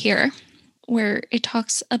part here where it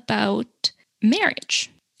talks about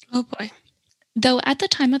marriage. Oh boy. Though at the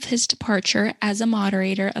time of his departure as a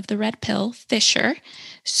moderator of the Red Pill, Fisher,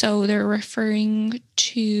 so they're referring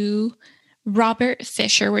to Robert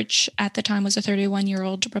Fisher, which at the time was a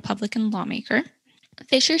 31-year-old Republican lawmaker.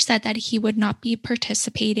 Fisher said that he would not be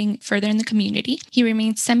participating further in the community. He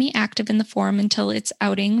remained semi-active in the forum until its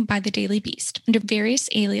outing by the Daily Beast. Under various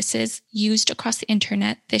aliases used across the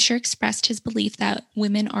internet, Fisher expressed his belief that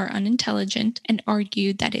women are unintelligent and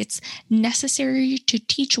argued that it's necessary to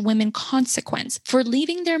teach women consequence for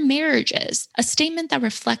leaving their marriages, a statement that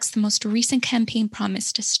reflects the most recent campaign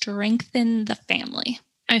promise to strengthen the family.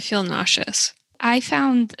 I feel nauseous. I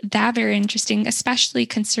found that very interesting, especially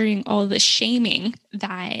considering all the shaming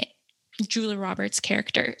that Julia Roberts'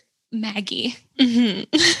 character, Maggie,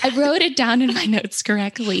 I wrote it down in my notes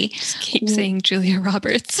correctly. Just keep saying Julia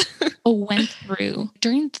Roberts. Went through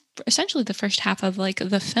during essentially the first half of like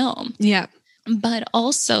the film. Yeah. But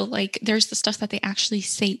also like there's the stuff that they actually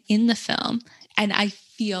say in the film. And I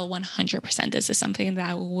feel 100% this is something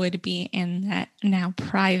that would be in that now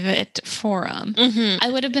private forum. I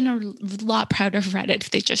would have been a lot prouder of Reddit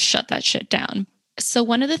if they just shut that shit down. So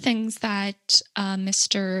one of the things that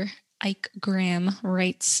Mr. Ike Graham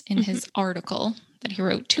writes in his article that he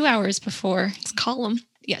wrote 2 hours before his column.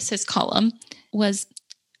 Yes, his column was,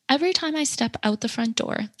 every time I step out the front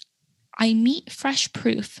door, I meet fresh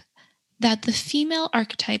proof that the female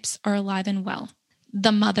archetypes are alive and well.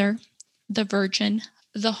 The mother, the virgin,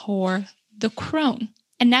 the whore, the crone.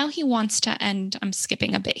 And now he wants to end, I'm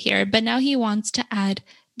skipping a bit here, but now he wants to add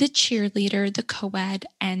the cheerleader, the co-ed,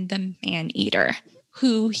 and the man-eater,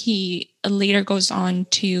 who he later goes on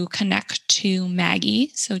to connect to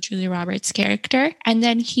Maggie, so Julia Roberts' character. And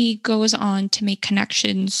then he goes on to make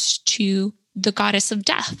connections to the goddess of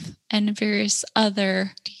death and various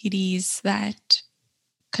other deities that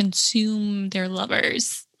consume their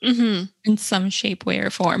lovers in some shape, way, or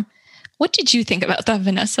form. What did you think about that,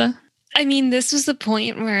 Vanessa? I mean, this was the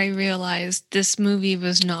point where I realized this movie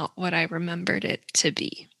was not what I remembered it to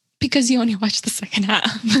be. Because you only watched the second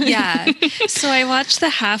half. Yeah. So I watched the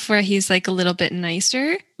half where he's like a little bit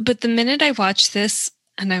nicer. But the minute I watched this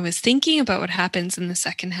and I was thinking about what happens in the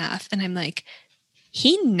second half, and I'm like,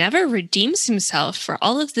 he never redeems himself for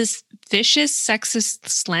all of this vicious, sexist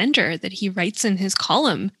slander that he writes in his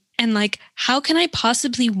column. And like, how can I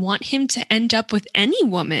possibly want him to end up with any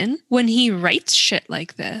woman when he writes shit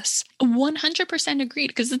like this? 100% agreed.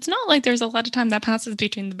 Because it's not like there's a lot of time that passes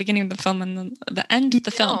between the beginning of the film and the end of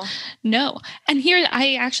the film. No. And here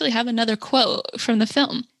I actually have another quote from the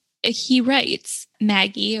film. He writes,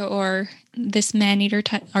 Maggie, or this man-eater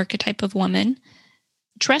archetype of woman,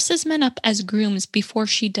 dresses men up as grooms before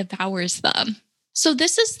she devours them. So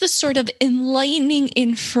this is the sort of enlightening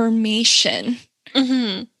information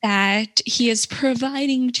that he is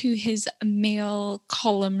providing to his male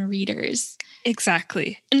column readers.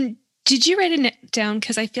 Exactly. And did you write it down?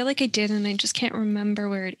 Because I feel like I did, and I just can't remember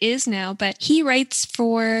where it is now. But he writes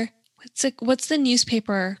for, what's the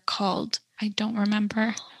newspaper called? I don't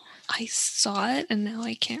remember. I saw it, and now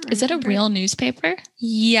I can't remember. Is it a real newspaper?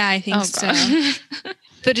 Yeah, I think so.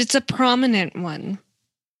 But it's a prominent one.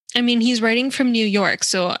 I mean, he's writing from New York.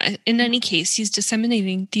 So in any case, he's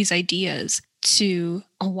disseminating these ideas to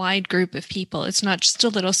a wide group of people. It's not just a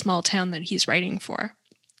little small town that he's writing for.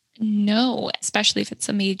 No, especially if it's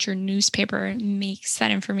a major newspaper, it makes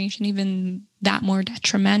that information even that more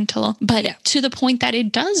detrimental. But to the point that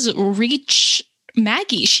it does reach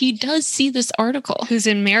Maggie. She does see this article. Who's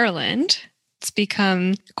in Maryland. It's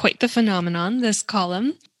become quite the phenomenon, this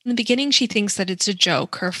column. In the beginning, she thinks that it's a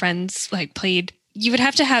joke. Her friends played... You would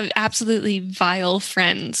have to have absolutely vile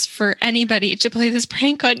friends for anybody to play this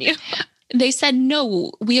prank on you. They said,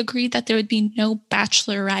 no, we agreed that there would be no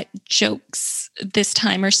bachelorette jokes this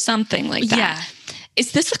time or something like that. Yeah.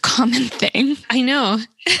 Is this a common thing? I know.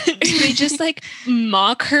 Do they just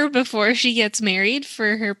mock her before she gets married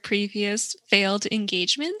for her previous failed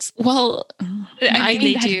engagements? Well, I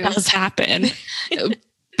mean, that does happen.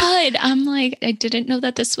 But I'm like, I didn't know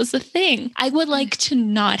that this was a thing. I would like to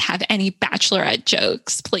not have any bachelorette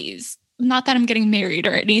jokes, please. Not that I'm getting married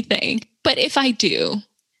or anything, but if I do.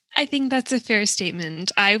 I think that's a fair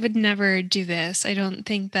statement. I would never do this. I don't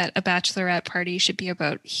think that a bachelorette party should be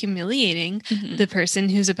about humiliating the person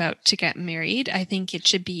who's about to get married. I think it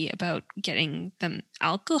should be about getting them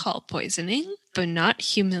alcohol poisoning, but not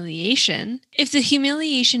humiliation. If the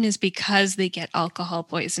humiliation is because they get alcohol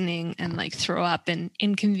poisoning and throw up in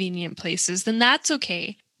inconvenient places, then that's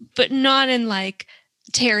okay. But not in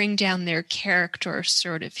tearing down their character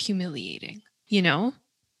sort of humiliating, you know?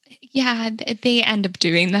 Yeah, they end up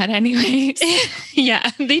doing that anyways.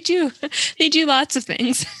 Yeah, they do. They do lots of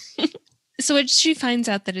things. So when she finds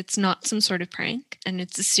out that it's not some sort of prank and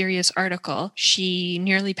it's a serious article, she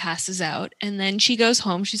nearly passes out. And then she goes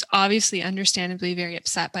home. She's obviously understandably very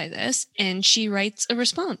upset by this. And she writes a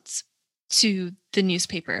response to the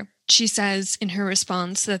newspaper. She says in her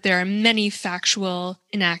response that there are many factual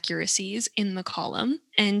inaccuracies in the column.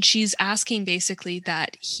 And she's asking basically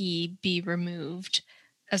that he be removed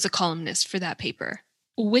as a columnist for that paper.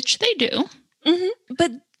 Which they do.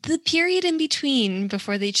 But the period in between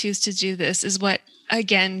before they choose to do this is what,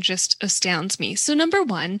 again, just astounds me. So number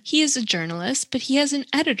one, he is a journalist, but he has an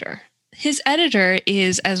editor. His editor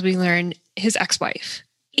is, as we learn, his ex-wife.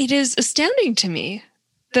 It is astounding to me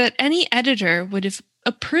that any editor would have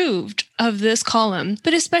approved of this column,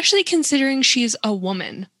 but especially considering she's a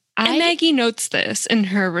woman. And Maggie notes this in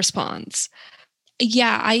her response.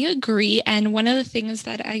 Yeah, I agree. And one of the things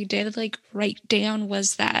that I did write down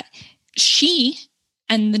was that she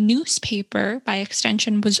and the newspaper, by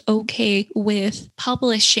extension, was okay with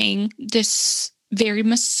publishing this very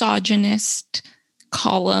misogynist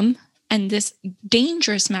column and this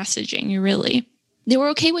dangerous messaging, really. They were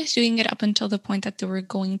okay with doing it up until the point that they were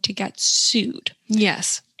going to get sued.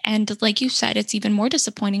 Yes. And like you said, it's even more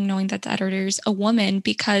disappointing knowing that the editor is a woman,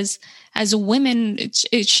 because as a woman,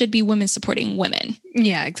 it should be women supporting women.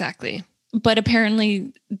 Yeah, exactly. But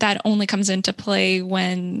apparently that only comes into play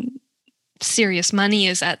when serious money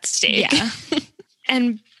is at stake. Yeah.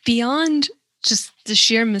 And beyond just the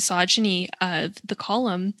sheer misogyny of the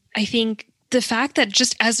column, I think the fact that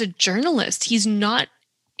just as a journalist, he's not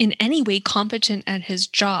in any way competent at his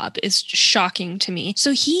job is shocking to me.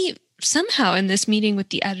 So he somehow in this meeting with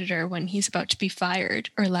the editor, when he's about to be fired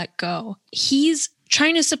or let go, he's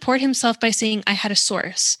trying to support himself by saying, I had a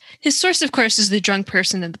source. His source, of course, is the drunk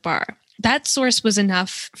person at the bar. That source was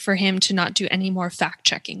enough for him to not do any more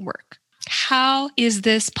fact-checking work. How is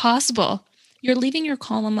this possible? You're leaving your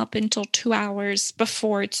column up until 2 hours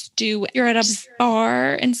before it's due. You're at a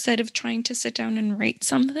bar instead of trying to sit down and write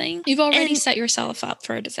something. You've already set yourself up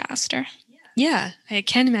for a disaster. Yeah, I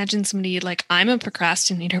can't imagine somebody like, I'm a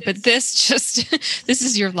procrastinator, but this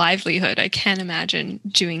is your livelihood. I can't imagine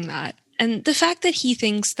doing that. And the fact that he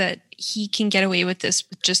thinks that he can get away with this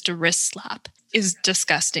with just a wrist slap is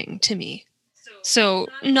disgusting to me. So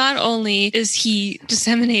not only is he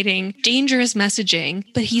disseminating dangerous messaging,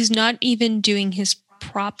 but he's not even doing his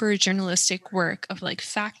proper journalistic work of like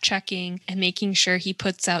fact checking and making sure he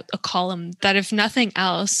puts out a column that, if nothing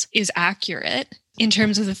else, is accurate in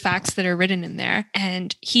terms of the facts that are written in there.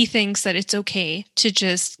 And he thinks that it's okay to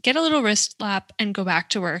just get a little wrist slap and go back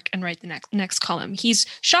to work and write the next column. He's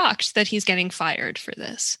shocked that he's getting fired for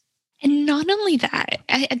this. And not only that,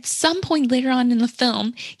 at some point later on in the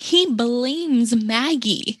film, he blames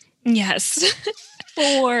Maggie. Yes.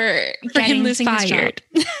 for him losing fired.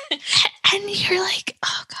 And you're like,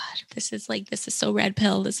 oh God, this is so red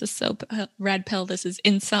pill. This is so red pill. This is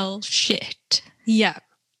incel shit. Yeah,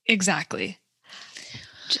 exactly.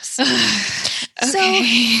 Just okay. So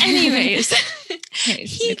anyways,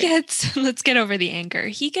 let's get over the anger.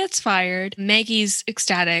 He gets fired. Maggie's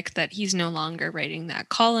ecstatic that he's no longer writing that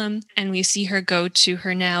column. And we see her go to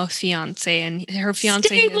her now fiance, and her fiance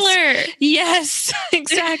Stabler. Yes,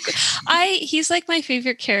 exactly. He's like my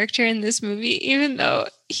favorite character in this movie, even though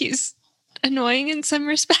he's annoying in some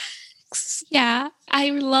respects. Yeah,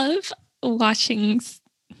 I love watching.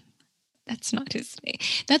 That's not his name.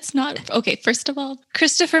 That's not okay. First of all,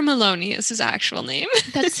 Christopher Maloney is his actual name.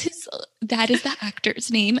 That is the actor's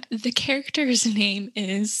name. The character's name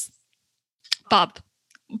is Bob.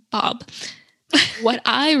 What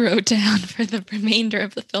I wrote down for the remainder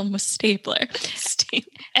of the film was Stabler.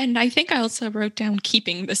 And I think I also wrote down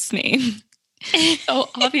keeping this name. So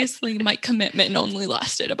obviously my commitment only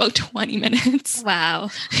lasted about 20 minutes. Wow.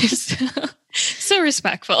 So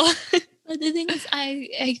respectful. But the thing is,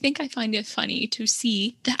 I think I find it funny to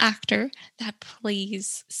see the actor that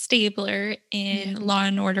plays Stabler in Law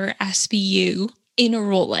and Order SVU in a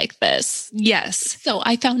role like this. Yes. So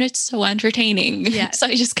I found it so entertaining. Yes. So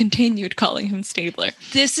I just continued calling him Stabler.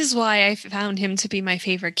 This is why I found him to be my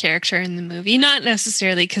favorite character in the movie. Not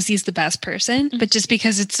necessarily because he's the best person, but just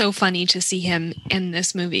because it's so funny to see him in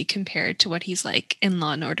this movie compared to what he's like in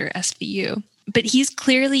Law and Order SVU. But he's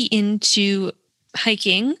clearly into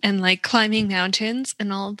hiking and like climbing mountains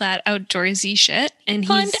and all that outdoorsy shit. And he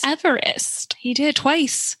climbed Everest. He did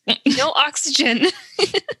twice. No oxygen.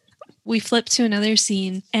 We flip to another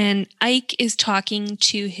scene, and Ike is talking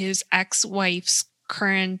to his ex-wife's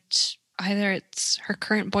current, either it's her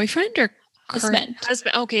current boyfriend or husband.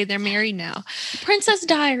 Okay, they're married now. Princess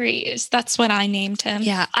Diaries. That's what I named him.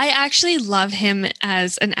 Yeah, I actually love him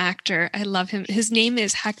as an actor. I love him. His name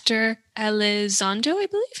is Hector Elizondo, I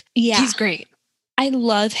believe. Yeah. He's great. I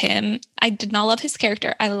love him. I did not love his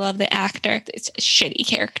character. I love the actor. It's a shitty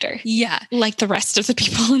character. Yeah. Like the rest of the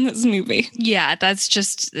people in this movie. Yeah,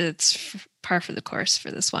 it's par for the course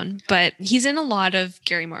for this one. But he's in a lot of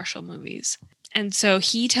Gary Marshall movies. And so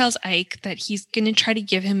he tells Ike that he's going to try to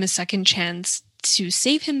give him a second chance to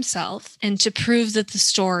save himself and to prove that the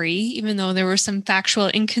story, even though there were some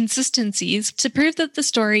factual inconsistencies, to prove that the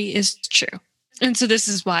story is true. And so this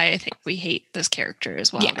is why I think we hate this character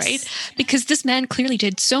as well, right? Because this man clearly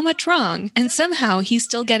did so much wrong, and somehow he's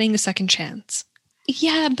still getting a second chance.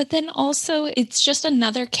 Yeah, but then also it's just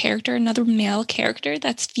another character, another male character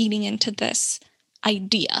that's feeding into this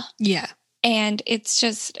idea. Yeah. And it's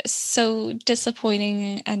just so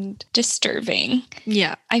disappointing and disturbing.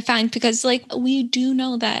 Yeah. I find because like we do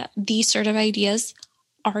know that these sort of ideas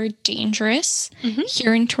are dangerous. Mm-hmm.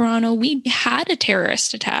 Here in Toronto, we had a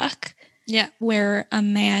terrorist attack. Yeah. Where a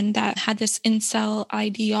man that had this incel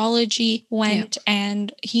ideology went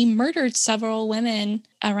and he murdered several women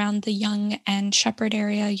around the Yonge and Shepherd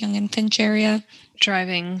area, Yonge and Finch area.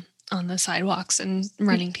 Driving on the sidewalks and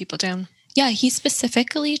running people down. Yeah, he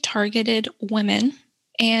specifically targeted women.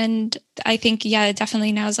 And I think,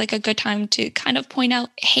 definitely now is like a good time to kind of point out,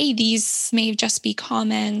 hey, these may just be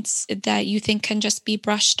comments that you think can just be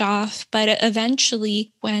brushed off. But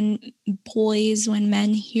eventually when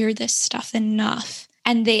men hear this stuff enough,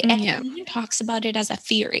 and he even talks about it as a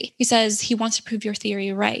theory. He says he wants to prove your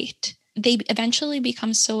theory right. They eventually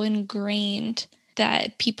become so ingrained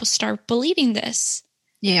that people start believing this.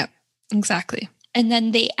 Yeah, exactly. And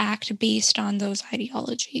then they act based on those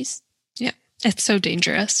ideologies. Yeah. It's so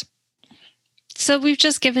dangerous. So we've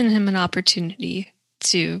just given him an opportunity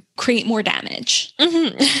to create more damage.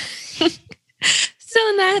 Mm-hmm. So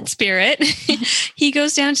in that spirit, he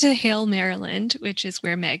goes down to Hale, Maryland, which is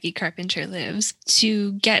where Maggie Carpenter lives,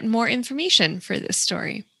 to get more information for this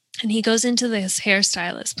story. And he goes into this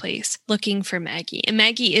hairstylist place looking for Maggie. And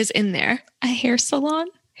Maggie is in there. A hair salon?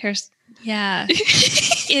 Yeah.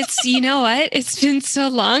 It's, you know what? It's been so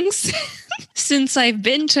long since I've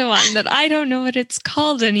been to one that I don't know what it's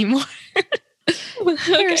called anymore.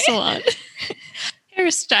 Hair salon.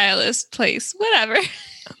 Hairstylist place. Whatever.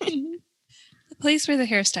 The place where the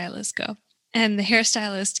hairstylists go. And the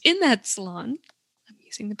hairstylist in that salon, I'm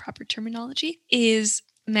using the proper terminology, is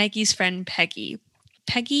Maggie's friend Peggy.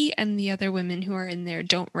 Peggy and the other women who are in there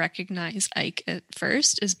don't recognize Ike at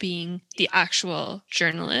first as being the actual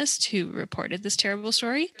journalist who reported this terrible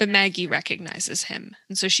story, but Maggie recognizes him.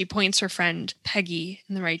 And so she points her friend Peggy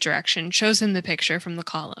in the right direction, shows him the picture from the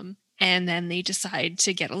column, and then they decide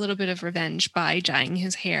to get a little bit of revenge by dyeing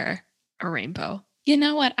his hair a rainbow. You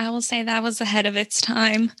know what? I will say that was ahead of its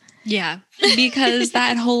time. Yeah. Because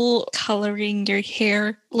that whole coloring your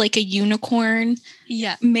hair like a unicorn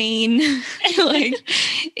mane, like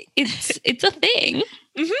it's a thing.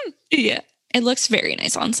 Mm-hmm. Yeah. It looks very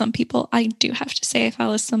nice on some people. I do have to say I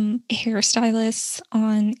follow some hairstylists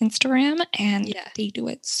on Instagram and they do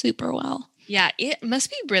it super well. Yeah, it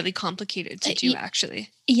must be really complicated to do, actually.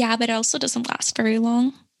 Yeah, but it also doesn't last very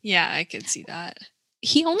long. Yeah, I could see that.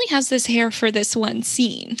 He only has this hair for this one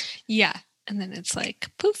scene. Yeah. And then it's like,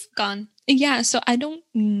 poof, gone. Yeah, so I don't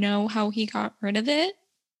know how he got rid of it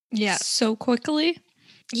so quickly.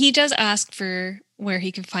 He does ask for where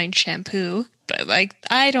he can find shampoo, but like,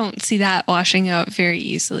 I don't see that washing out very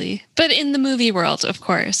easily. But in the movie world, of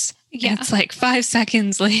course, it's like 5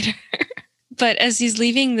 seconds later. But as he's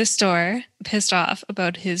leaving the store, pissed off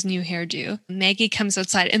about his new hairdo, Maggie comes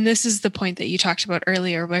outside. And this is the point that you talked about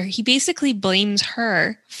earlier, where he basically blames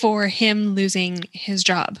her for him losing his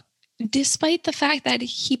job. Despite the fact that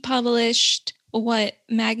he published what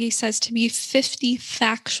Maggie says to be 50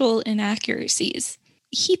 factual inaccuracies.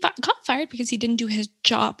 He got fired because he didn't do his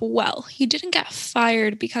job well. He didn't get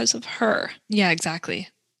fired because of her. Yeah, exactly.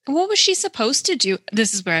 What was she supposed to do?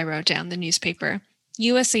 This is where I wrote down the newspaper.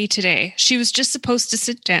 USA Today. She was just supposed to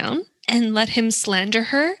sit down and let him slander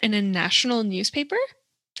her in a national newspaper?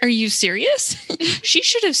 Are you serious? She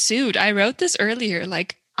should have sued. I wrote this earlier.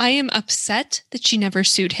 Like, I am upset that she never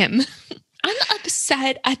sued him. I'm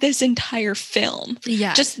upset at this entire film.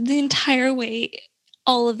 Yeah. Just the entire way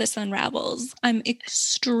all of this unravels. I'm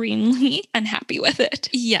extremely unhappy with it.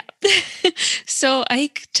 Yeah. So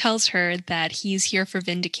Ike tells her that he's here for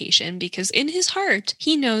vindication because in his heart,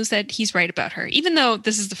 he knows that he's right about her, even though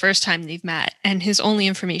this is the first time they've met. And his only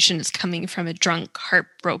information is coming from a drunk,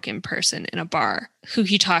 heartbroken person in a bar who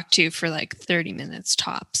he talked to for like 30 minutes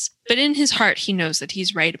tops. But in his heart, he knows that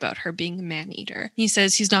he's right about her being a man-eater. He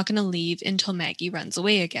says he's not going to leave until Maggie runs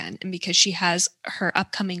away again. And because she has her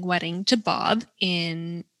upcoming wedding to Bob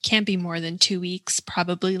can't be more than 2 weeks,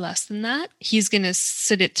 probably less than that, he's going to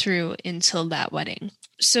sit it through until that wedding.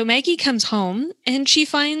 So Maggie comes home and she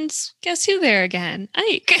finds, guess who there again?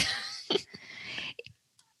 Ike.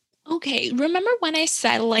 Okay, remember when I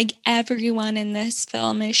said like everyone in this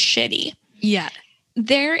film is shitty? Yeah.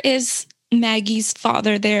 There is Maggie's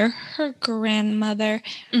father there, her grandmother,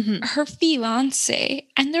 her fiance,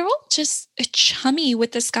 and they're all just chummy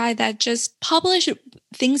with this guy that just published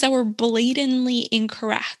things that were blatantly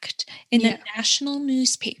incorrect in a national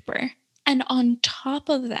newspaper. And on top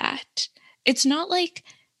of that, it's not like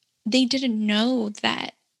they didn't know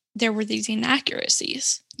that there were these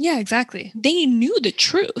inaccuracies. Yeah, exactly. They knew the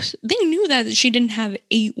truth. They knew that she didn't have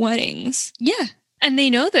 8 weddings. Yeah. And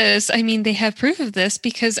they know this. I mean, they have proof of this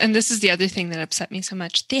because, and this is the other thing that upset me so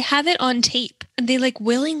much, they have it on tape and they like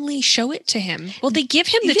willingly show it to him. Well, they give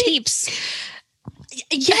him the tapes.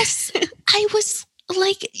 Yes. I was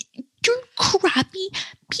like, you're crappy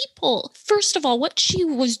people. First of all, what she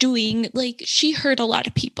was doing, like, she hurt a lot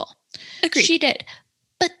of people. Agreed. She did.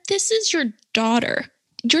 But this is your daughter.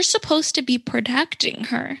 You're supposed to be protecting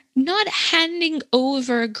her, not handing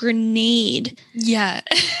over a grenade. Yeah.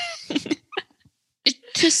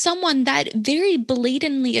 To someone that very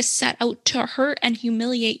blatantly is set out to hurt and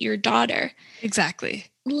humiliate your daughter. Exactly.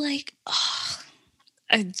 Like, oh.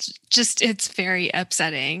 It's very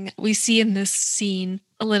upsetting. We see in this scene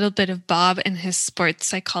a little bit of Bob and his sports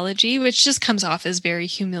psychology, which just comes off as very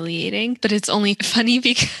humiliating, but it's only funny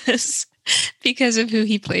because of who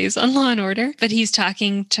he plays on Law & Order. But he's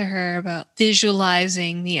talking to her about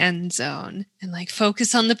visualizing the end zone and like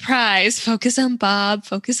focus on the prize, focus on Bob,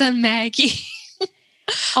 focus on Maggie.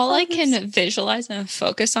 All I can visualize and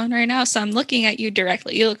focus on right now, so I'm looking at you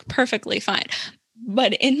directly. You look perfectly fine.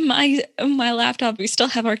 But in my laptop, we still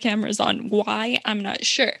have our cameras on. Why? I'm not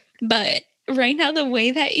sure. But right now, the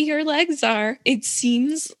way that your legs are, it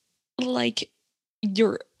seems like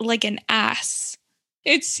you're like an ass.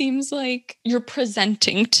 It seems like you're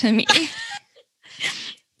presenting to me.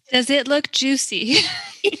 Does it look juicy?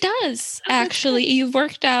 It does, actually. You've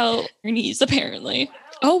worked out your knees, apparently.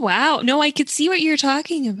 Oh, wow. No, I could see what you're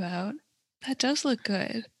talking about. That does look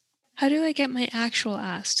good. How do I get my actual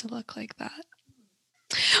ass to look like that?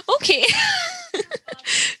 Okay.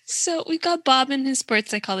 So we've got Bob and his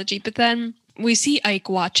sports psychology, but then we see Ike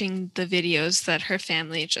watching the videos that her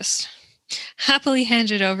family just happily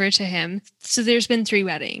handed over to him. So there's been 3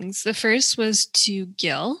 weddings. The first was to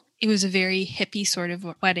Gil. It was a very hippie sort of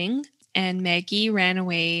wedding, and Maggie ran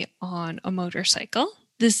away on a motorcycle.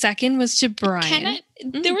 The second was to Brian.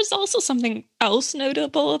 There was also something else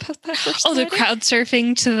notable about that first the wedding. crowd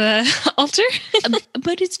surfing to the altar?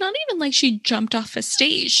 But it's not even like she jumped off a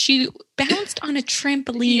stage. She bounced on a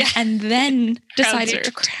trampoline and then decided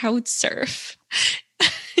to crowd surf.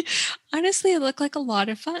 Honestly, it looked like a lot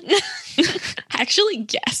of fun. Actually,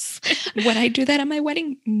 yes. Would I do that at my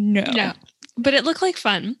wedding? No. But it looked like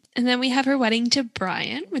fun. And then we have her wedding to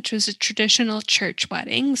Brian, which was a traditional church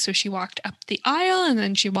wedding. So she walked up the aisle and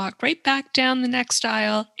then she walked right back down the next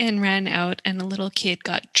aisle and ran out, and a little kid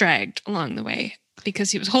got dragged along the way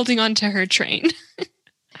because he was holding on to her train.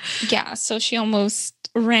 Yeah, so she almost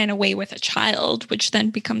ran away with a child, which then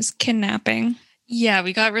becomes kidnapping. Yeah,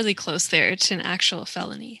 we got really close there to an actual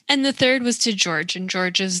felony. And the third was to George, and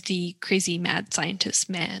George is the crazy mad scientist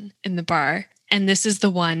man in the bar. And this is the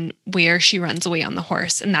one where she runs away on the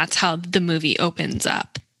horse, and that's how the movie opens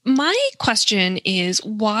up. My question is,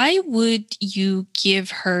 why would you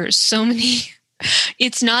give her so many...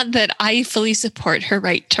 It's not that I fully support her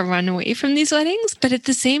right to run away from these weddings, but at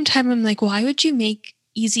the same time, I'm like, why would you make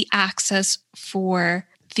easy access for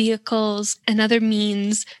vehicles and other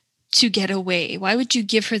means to get away? Why would you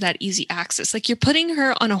give her that easy access? Like, you're putting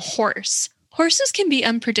her on a horse. Horses can be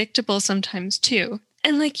unpredictable sometimes too.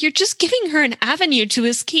 And like, you're just giving her an avenue to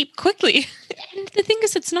escape quickly. And the thing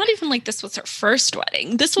is, it's not even like this was her first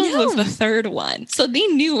wedding. This one was the third one. So they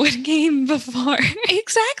knew what came before.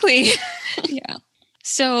 Exactly. Yeah.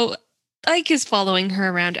 So Ike is following her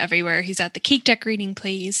around everywhere. He's at the cake decorating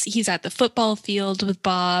place. He's at the football field with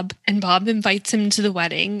Bob. And Bob invites him to the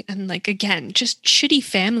wedding. And like, again, just shitty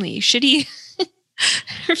family. Shitty.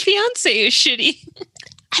 Her fiance is shitty.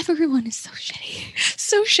 Everyone is so shitty.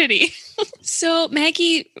 So shitty. So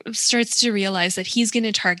Maggie starts to realize that he's going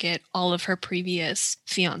to target all of her previous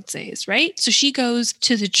fiancés, right? So she goes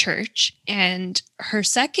to the church, and her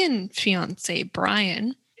second fiancé,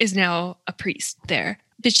 Brian, is now a priest there.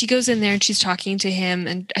 But she goes in there and she's talking to him,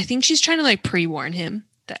 and I think she's trying to like pre-warn him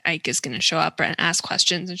that Ike is going to show up and ask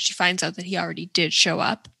questions, and she finds out that he already did show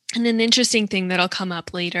up. And an interesting thing that'll come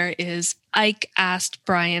up later is Ike asked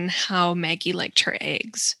Brian how Maggie liked her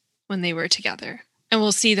eggs when they were together. And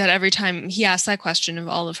we'll see that every time he asks that question of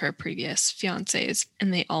all of her previous fiancés,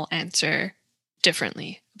 and they all answer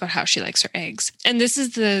differently about how she likes her eggs. And this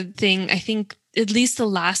is the thing, I think, at least the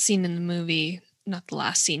last scene in the movie, not the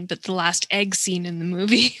last scene, but the last egg scene in the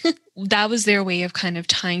movie, that was their way of kind of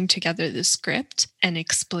tying together the script and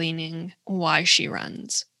explaining why she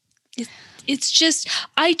runs. It's just,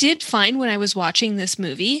 I did find when I was watching this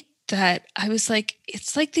movie that I was like,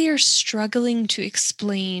 it's like they are struggling to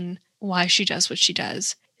explain why she does what she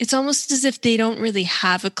does. It's almost as if they don't really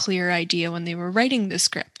have a clear idea when they were writing the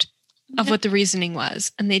script of what the reasoning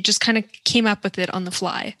was. And they just kind of came up with it on the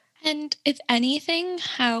fly. And if anything,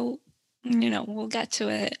 how, we'll get to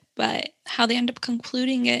it, but how they end up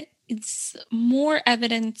concluding it, it's more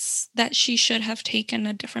evidence that she should have taken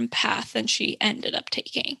a different path than she ended up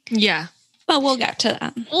taking. Yeah. But we'll get to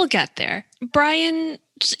that. We'll get there. Brian,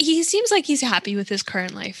 he seems like he's happy with his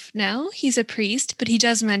current life now. He's a priest, but he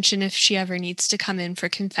does mention if she ever needs to come in for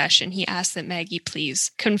confession, he asks that Maggie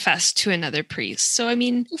please confess to another priest. So, I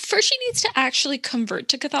mean... First, she needs to actually convert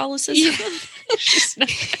to Catholicism. Yeah.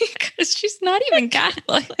 Because she's not even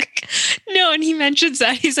Catholic. No, and he mentions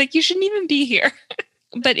that. He's like, you shouldn't even be here.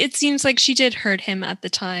 But it seems like she did hurt him at the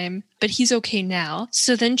time, but he's okay now.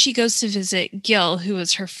 So then she goes to visit Gil, who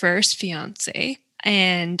was her first fiance,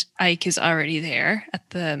 and Ike is already there at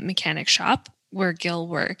the mechanic shop where Gil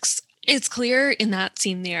works. It's clear in that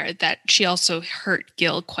scene there that she also hurt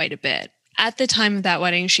Gil quite a bit. At the time of that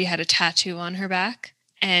wedding, she had a tattoo on her back,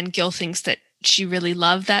 and Gil thinks that she really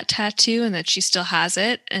loved that tattoo and that she still has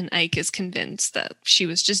it, and Ike is convinced that she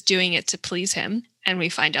was just doing it to please him. And we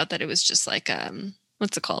find out that it was just like...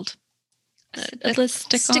 what's it called? A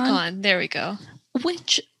stick-on. There we go.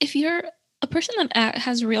 Which, if you're a person that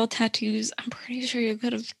has real tattoos, I'm pretty sure you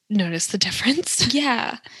could have noticed the difference.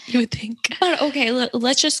 Yeah. You would think. But okay,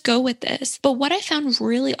 let's just go with this. But what I found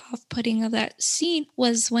really off-putting of that scene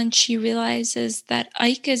was when she realizes that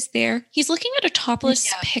Ike is there. He's looking at a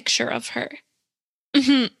topless picture of her.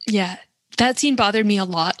 Mm-hmm. Yeah. That scene bothered me a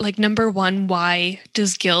lot. Like, number one, why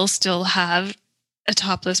does Gil still have a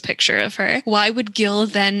topless picture of her? Why would Gil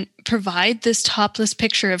then provide this topless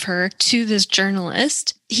picture of her to this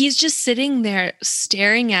journalist? He's just sitting there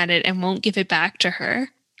staring at it and won't give it back to her.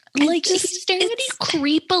 Like, he's staring at you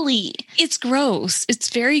creepily. It's gross. It's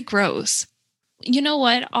very gross. You know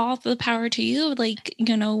what? All the power to you. Like,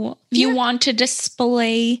 you know, you want to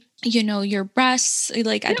display, you know, your breasts.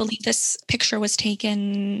 Like, I believe this picture was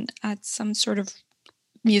taken at some sort of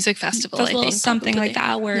music festival, I think, something probably. like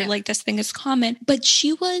that, where like this thing is common. But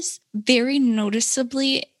she was very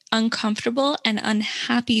noticeably uncomfortable and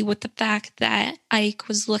unhappy with the fact that Ike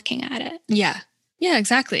was looking at it. Yeah,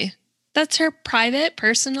 exactly. That's her private,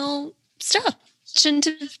 personal stuff. Shouldn't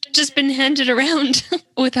have just been handed around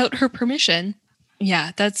without her permission.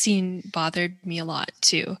 Yeah, that scene bothered me a lot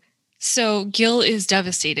too. So Gil is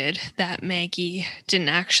devastated that Maggie didn't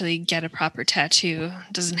actually get a proper tattoo,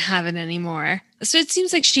 doesn't have it anymore. So it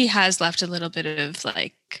seems like she has left a little bit of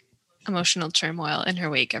like emotional turmoil in her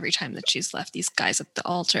wake every time that she's left these guys at the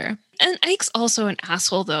altar. And Ike's also an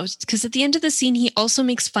asshole though, because at the end of the scene, he also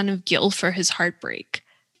makes fun of Gil for his heartbreak.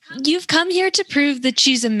 You've come here to prove that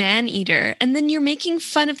she's a man-eater, and then you're making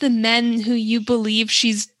fun of the men who you believe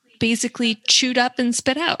she's basically chewed up and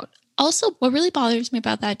spit out. Also, what really bothers me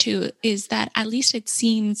about that too is that at least it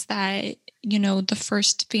seems that, you know, the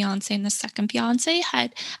first fiance and the second fiance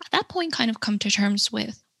had at that point kind of come to terms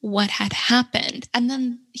with what had happened. And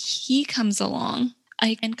then he comes along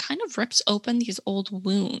and kind of rips open these old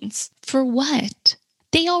wounds. For what?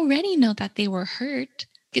 They already know that they were hurt.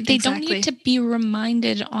 They don't need to be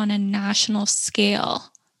reminded on a national scale.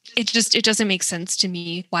 It doesn't make sense to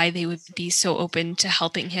me why they would be so open to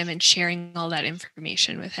helping him and sharing all that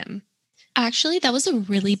information with him. Actually, that was a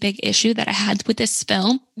really big issue that I had with this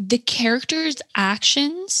film. The characters'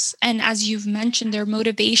 actions, and as you've mentioned, their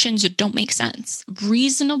motivations don't make sense.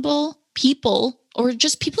 Reasonable people, or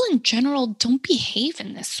just people in general, don't behave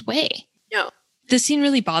in this way. No. This scene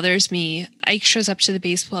really bothers me. Ike shows up to the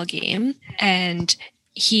baseball game and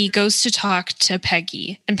he goes to talk to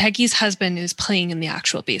Peggy, and Peggy's husband is playing in the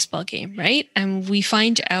actual baseball game, right? And we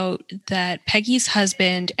find out that Peggy's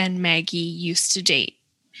husband and Maggie used to date.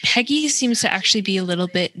 Peggy seems to actually be a little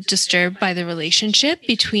bit disturbed by the relationship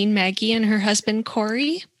between Maggie and her husband,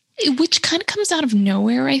 Corey. Which kind of comes out of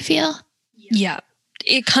nowhere, I feel. Yeah.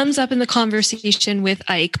 It comes up in the conversation with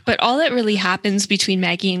Ike, but all that really happens between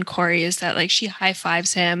Maggie and Corey is that like she high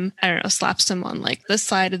fives him, I don't know, slaps him on like the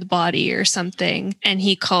side of the body or something. And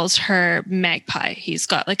he calls her Magpie. He's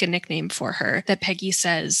got like a nickname for her that Peggy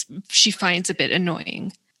says she finds a bit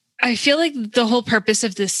annoying. I feel like the whole purpose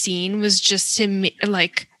of this scene was just to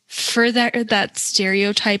like for that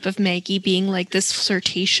stereotype of Maggie being like this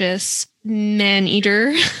flirtatious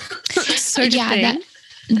man-eater sort of thing.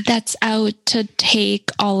 That's out to take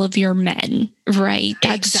all of your men, right?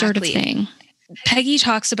 That sort of thing. Peggy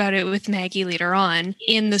talks about it with Maggie later on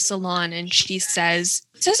in the salon, and she says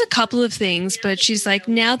a couple of things, but she's like,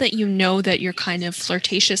 now that you know that you're kind of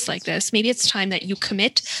flirtatious like this, maybe it's time that you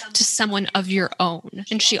commit to someone of your own.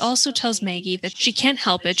 And she also tells Maggie that she can't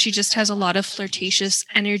help it. She just has a lot of flirtatious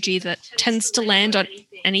energy that tends to land on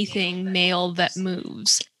anything male that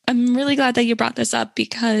moves. I'm really glad that you brought this up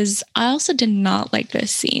because I also did not like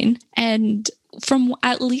this scene. And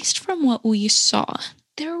at least from what we saw,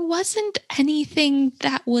 there wasn't anything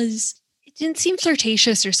that was... It didn't seem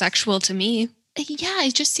flirtatious or sexual to me. Yeah,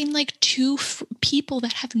 it just seemed like two people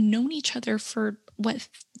that have known each other for,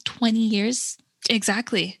 20 years?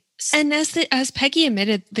 Exactly. And as Peggy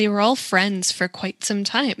admitted, they were all friends for quite some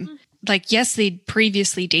time. Mm-hmm. Like, yes, they'd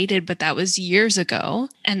previously dated, but that was years ago.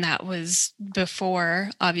 And that was before,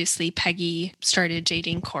 obviously, Peggy started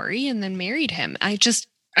dating Corey and then married him. I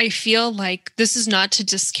feel like this is not to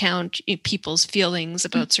discount people's feelings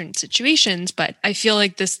about certain situations, but I feel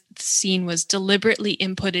like this scene was deliberately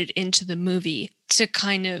inputted into the movie to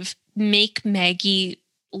kind of make Maggie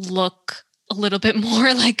look a little bit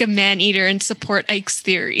more like a man-eater and support Ike's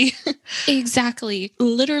theory. Exactly.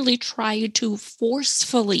 Literally try to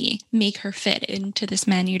forcefully make her fit into this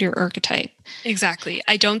man-eater archetype. Exactly.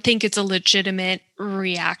 I don't think it's a legitimate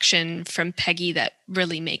reaction from Peggy that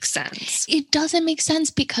really makes sense. It doesn't make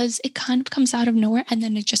sense because it kind of comes out of nowhere and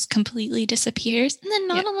then it just completely disappears. And then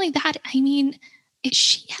not only that, I mean,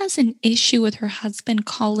 she has an issue with her husband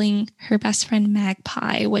calling her best friend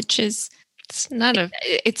Magpie, which is...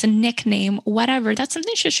 It's a nickname, whatever. That's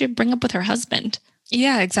something she should bring up with her husband.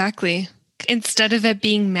 Yeah, exactly. Instead of it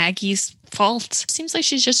being Maggie's fault. Seems like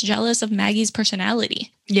she's just jealous of Maggie's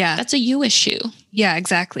personality. Yeah. That's a you issue. Yeah,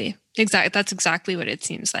 exactly. That's exactly what it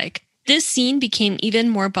seems like. This scene became even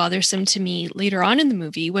more bothersome to me later on in the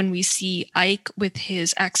movie when we see Ike with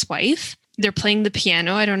his ex-wife. They're playing the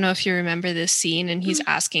piano. I don't know if you remember this scene, and he's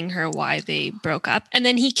asking her why they broke up. And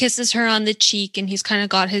then he kisses her on the cheek, and he's kind of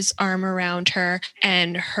got his arm around her.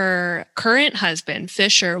 And her current husband,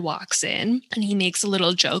 Fisher, walks in, and he makes a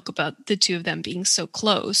little joke about the two of them being so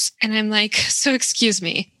close. And I'm like, so excuse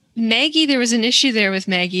me. Maggie, there was an issue there with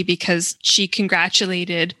Maggie because she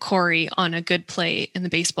congratulated Corey on a good play in the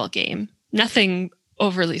baseball game. Nothing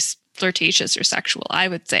overly flirtatious or sexual, I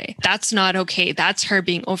would say. That's not okay. That's her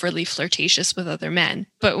being overly flirtatious with other men.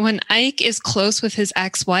 But when Ike is close with his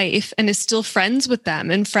ex-wife and is still friends with them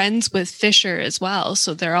and friends with Fisher as well,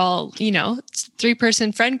 so they're all, it's a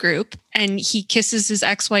 3-person friend group, and he kisses his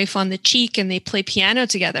ex-wife on the cheek and they play piano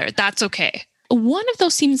together, that's okay. One of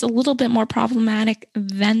those seems a little bit more problematic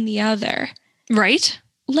than the other. Right?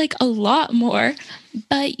 Like a lot more.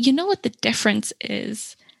 But you know what the difference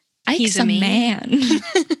is? Ike's a man.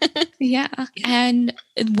 Yeah. And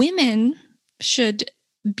women should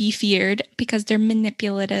be feared because they're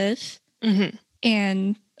manipulative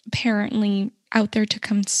and apparently out there to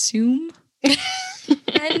consume. And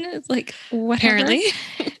it's like, whatever. Apparently.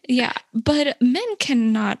 Yeah. But men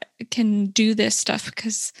can do this stuff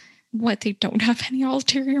because they don't have any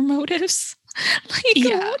ulterior motives. Like,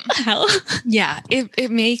 what the hell? Yeah,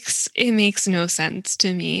 it makes no sense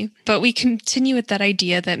to me. But we continue with that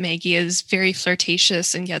idea that Maggie is very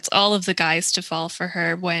flirtatious and gets all of the guys to fall for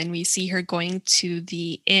her when we see her going to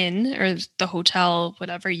the inn or the hotel,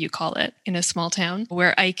 whatever you call it, in a small town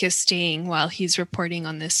where Ike is staying while he's reporting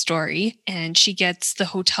on this story. And she gets the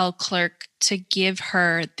hotel clerk to give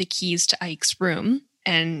her the keys to Ike's room.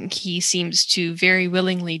 And he seems to very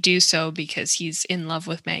willingly do so because he's in love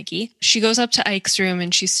with Maggie. She goes up to Ike's room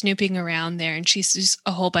and she's snooping around there and she sees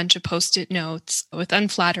a whole bunch of Post-it notes with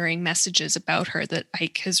unflattering messages about her that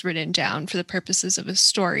Ike has written down for the purposes of his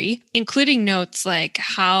story, including notes like,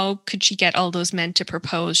 how could she get all those men to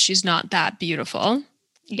propose? She's not that beautiful.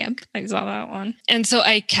 Yep, I saw that one. And so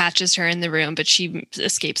Ike catches her in the room, but she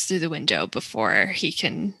escapes through the window before he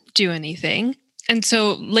can do anything. And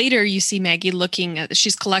so later you see Maggie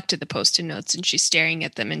she's collected the Post-it notes and she's staring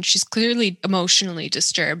at them and she's clearly emotionally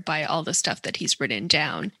disturbed by all the stuff that he's written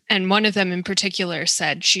down. And one of them in particular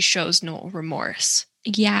said she shows no remorse.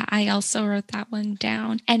 Yeah, I also wrote that one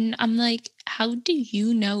down. And I'm like, how do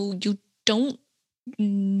you know? You don't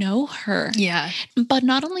know her. Yeah. But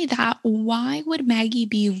not only that, why would Maggie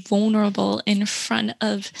be vulnerable in front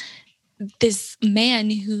of this man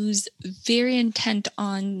who's very intent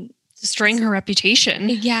on destroying her reputation.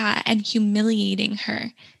 Yeah, and humiliating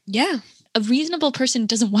her. Yeah. A reasonable person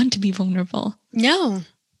doesn't want to be vulnerable. No,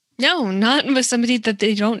 not with somebody that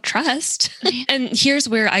they don't trust. And here's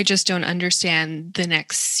where I just don't understand the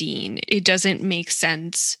next scene. It doesn't make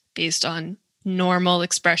sense based on normal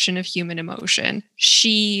expression of human emotion.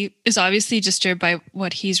 She is obviously disturbed by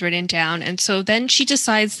what he's written down. And so then she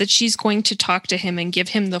decides that she's going to talk to him and give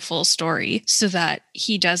him the full story so that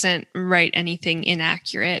he doesn't write anything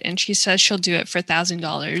inaccurate. And she says she'll do it for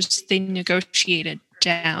 $1,000. They negotiated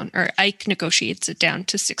down, or Ike negotiates it down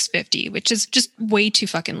to $650, which is just way too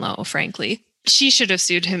fucking low, frankly. She should have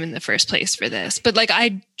sued him in the first place for this. But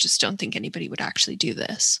I just don't think anybody would actually do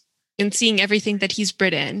this. And seeing everything that he's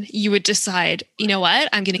written, you would decide, you know what?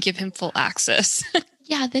 I'm going to give him full access.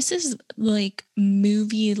 Yeah, this is like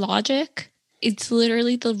movie logic. It's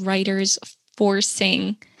literally the writers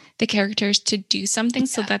forcing the characters to do something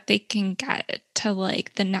so that they can get to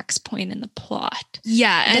the next point in the plot.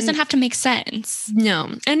 Yeah. It doesn't have to make sense.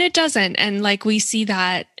 No, and it doesn't. And we see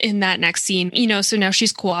that in that next scene, so now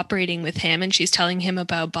she's cooperating with him and she's telling him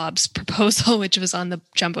about Bob's proposal, which was on the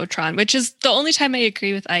Jumbotron, which is the only time I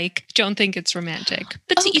agree with Ike. Don't think it's romantic,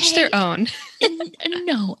 but to each their own.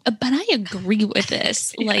 No, but I agree with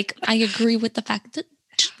this. I agree with the fact that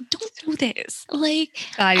don't do this.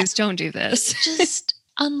 Guys, don't do this. Just...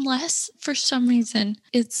 Unless for some reason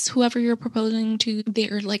it's whoever you're proposing to,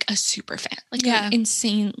 they're a super fan, an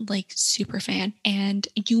insane super fan, and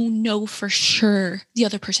for sure the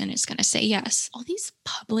other person is going to say yes. All these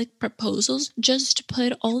public proposals just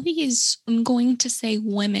put all these, I'm going to say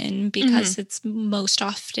women because it's most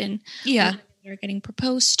often women they're getting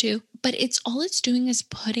proposed to, but it's doing is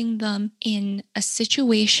putting them in a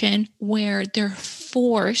situation where they're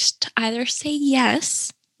forced to either say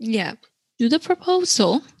yes. Yeah. Do the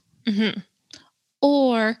proposal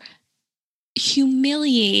or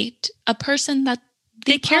humiliate a person that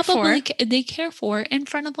they care for in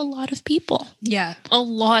front of a lot of people. Yeah, a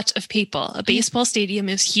lot of people. A baseball stadium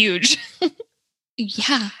is huge.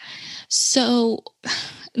 Yeah. So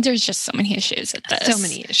there's just so many issues at this. So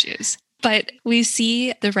many issues. But we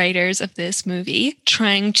see the writers of this movie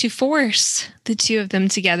trying to force the two of them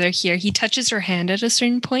together here. He touches her hand at a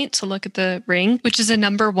certain point to look at the ring, which is a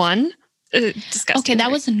number 1. Disgusting. Okay,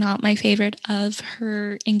 that was not my favorite of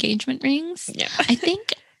her engagement rings. Yeah. I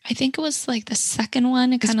think it was like the second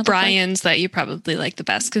one. It kind of Brian's that you probably like the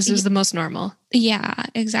best because it was the most normal. Yeah,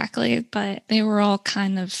 exactly. But they were all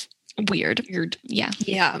kind of weird. Yeah.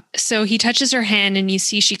 Yeah. So he touches her hand and you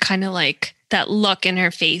see she kind of like that look in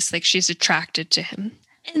her face, like she's attracted to him.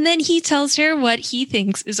 And then he tells her what he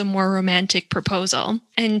thinks is a more romantic proposal.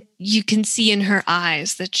 And you can see in her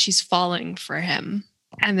eyes that she's falling for him.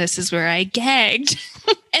 And this is where I gagged.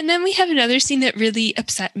 And then we have another scene that really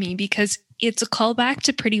upset me because it's a callback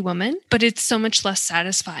to Pretty Woman, but it's so much less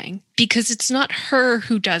satisfying because it's not her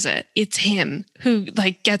who does it. It's him who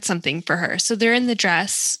like gets something for her. So they're in the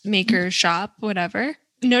dressmaker shop, whatever.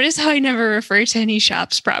 Notice how I never refer to any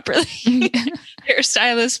shops properly.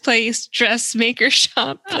 Hairstylist place, dressmaker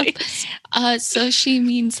shop place. So she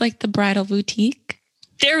means like the bridal boutique.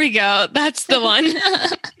 There we go. That's the one.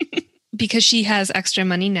 Because she has extra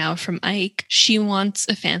money now from Ike, she wants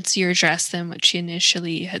a fancier dress than what she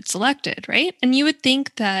initially had selected, right? And you would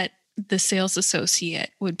think that the sales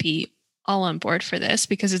associate would be all on board for this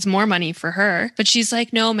because it's more money for her. But she's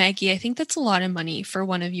like, no, Maggie, I think that's a lot of money for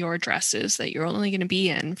one of your dresses that you're only going to be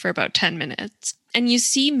in for about 10 minutes. And you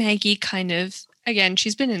see Maggie kind of, again,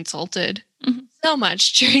 she's been insulted so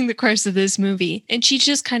much during the course of this movie. And she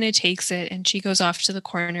just kind of takes it and she goes off to the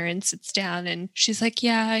corner and sits down and she's like,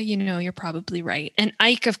 yeah, you know, you're probably right. And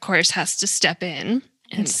Ike, of course, has to step in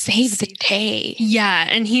and save the day. Yeah.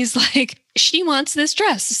 And he's like, she wants this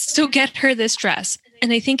dress, so get her this dress.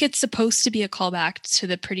 And I think it's supposed to be a callback to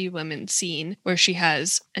the Pretty Woman scene where she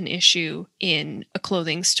has an issue in a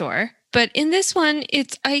clothing store. But in this one,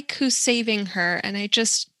 it's Ike who's saving her. And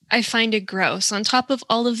I find it gross. On top of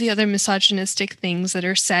all of the other misogynistic things that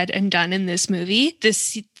are said and done in this movie,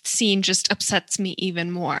 this scene just upsets me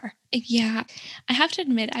even more. Yeah. I have to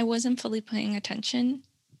admit, I wasn't fully paying attention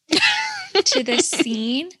to this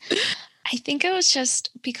scene. I think it was just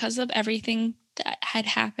because of everything that had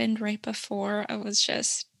happened right before. I was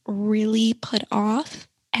just really put off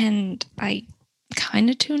and I kind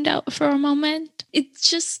of tuned out for a moment. It's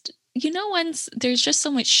just, you know, once there's just so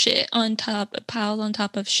much shit on top, piled on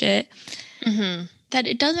top of shit, that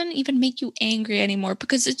it doesn't even make you angry anymore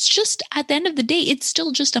because it's just, at the end of the day, it's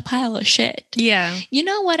still just a pile of shit. Yeah. You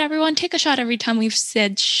know what, everyone? Take a shot every time we've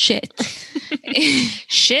said shit.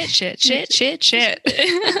 shit.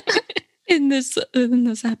 in this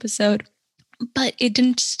episode. But it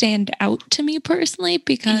didn't stand out to me personally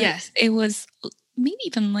because it was maybe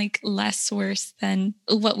even like less worse than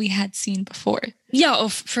what we had seen before. Yeah,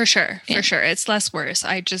 for sure. For sure. It's less worse.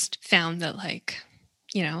 I just found that, like,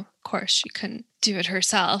 you know, of course she couldn't do it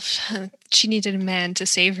herself. She needed a man to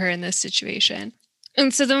save her in this situation.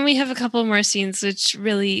 And so then we have a couple more scenes which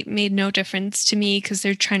really made no difference to me because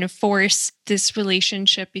they're trying to force this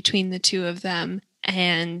relationship between the two of them.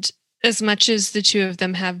 And as much as the two of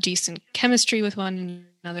them have decent chemistry with one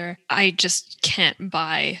another, I just can't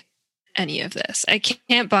buy any of this. I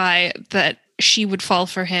can't buy that she would fall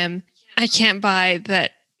for him. I can't buy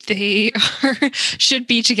that they should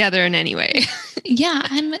be together in any way. Yeah,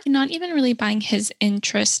 I'm not even really buying his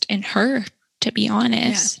interest in her, to be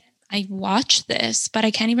honest. Yeah. I watched this, but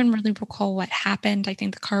I can't even really recall what happened. I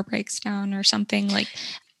think the car breaks down or something. Like,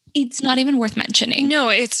 it's not even worth mentioning. No,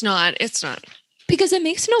 it's not. It's not. Because it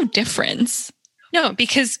makes no difference. No,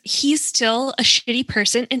 because he's still a shitty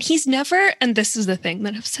person and he's never, and this is the thing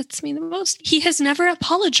that upsets me the most, he has never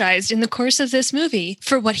apologized in the course of this movie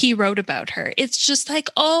for what he wrote about her. It's just like,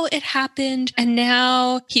 oh, it happened and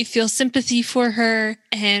now he feels sympathy for her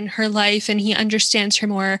and her life and he understands her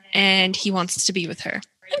more and he wants to be with her.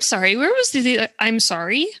 I'm sorry, where was the I'm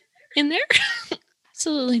sorry in there?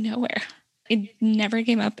 Absolutely nowhere. It never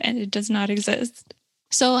came up and it does not exist.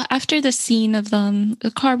 So after the scene of them,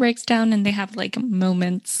 the car breaks down and they have like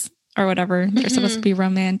moments or whatever. They're supposed to be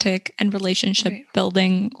romantic and relationship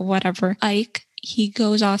building, whatever. Ike, he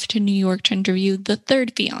goes off to New York to interview the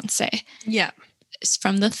third fiance. Yeah. It's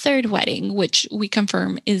from the third wedding, which we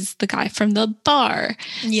confirm is the guy from the bar.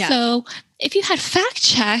 Yeah. So if you had fact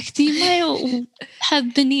checked, you might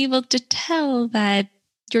have been able to tell that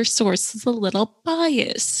your source is a little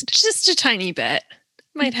biased. Just a tiny bit.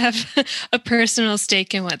 Might have a personal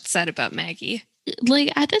stake in what's said about Maggie.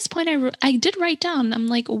 Like, at this point, I did write down, I'm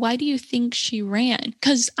like, why do you think she ran?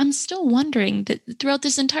 Because I'm still wondering that throughout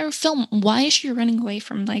this entire film, why is she running away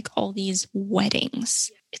from, like, all these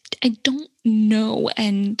weddings? I don't know.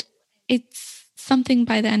 And it's something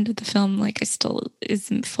by the end of the film, like, I still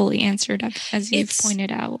isn't fully answered, as you've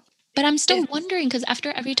pointed out. But I'm still wondering, because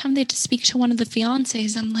after every time they speak to one of the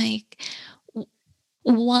fiancés, I'm like,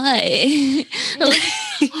 why?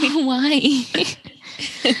 Why?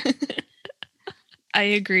 I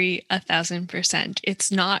agree 1,000%.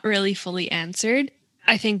 It's not really fully answered.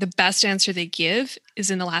 I think the best answer they give is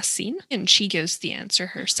in the last scene, and she gives the answer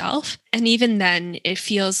herself. And even then, it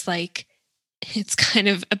feels like it's kind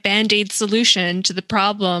of a Band-Aid solution to the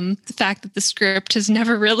problem. The fact that the script has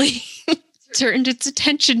never really turned its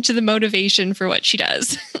attention to the motivation for what she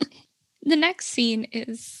does. The next scene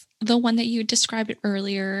is the one that you described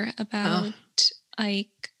earlier about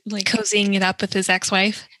Ike, like cozying it up with his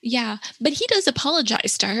ex-wife. Yeah, but he does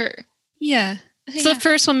apologize to her. Yeah. It's the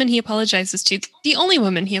first woman he apologizes to. The only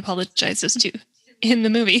woman he apologizes to in the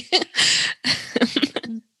movie.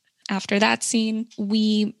 After that scene,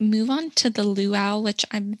 we move on to the luau, which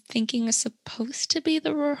I'm thinking is supposed to be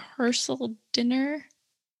the rehearsal dinner.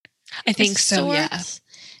 I think so, yeah.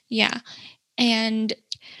 Yeah. And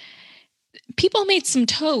people made some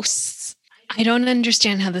toasts. I don't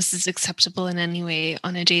understand how this is acceptable in any way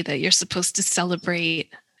on a day that you're supposed to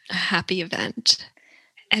celebrate a happy event.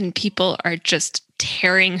 And people are just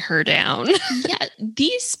tearing her down. Yeah,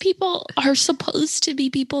 these people are supposed to be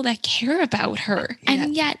people that care about her. Yeah.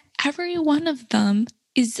 And yet every one of them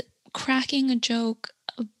is cracking a joke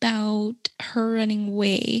about her running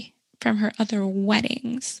away from her other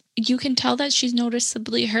weddings. You can tell that she's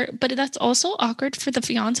noticeably hurt, but that's also awkward for the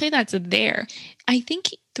fiancé that's there. I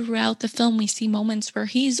think throughout the film, we see moments where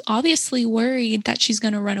he's obviously worried that she's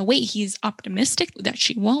going to run away. He's optimistic that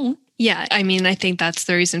she won't. Yeah, I mean, I think that's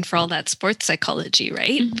the reason for all that sports psychology,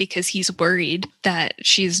 right? Mm-hmm. Because he's worried that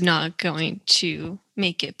she's not going to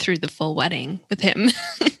make it through the full wedding with him.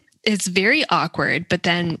 It's very awkward, but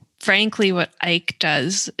then frankly, what Ike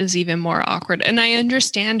does is even more awkward. And I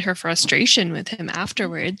understand her frustration with him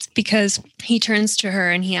afterwards, because he turns to her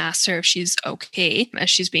and he asks her if she's okay as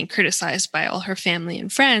she's being criticized by all her family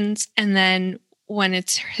and friends. And then when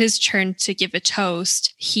it's his turn to give a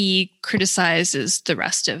toast, he criticizes the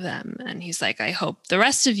rest of them. And he's like, I hope the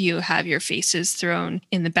rest of you have your faces thrown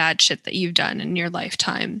in the bad shit that you've done in your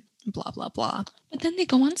lifetime. Blah, blah, blah. But then they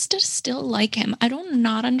go on to still like him. I don't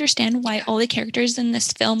not understand why all the characters in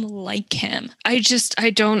this film like him. I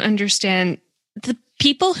don't understand. The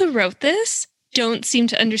people who wrote this don't seem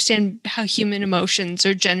to understand how human emotions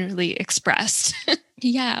are generally expressed.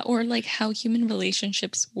 Yeah, or like how human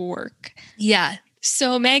relationships work. Yeah.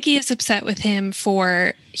 So Maggie is upset with him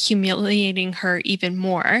for humiliating her even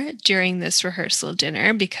more during this rehearsal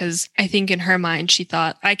dinner, because I think in her mind, she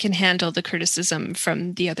thought, I can handle the criticism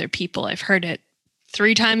from the other people. I've heard it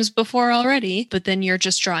 3 times before already, but then you're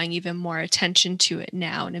just drawing even more attention to it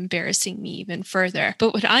now and embarrassing me even further.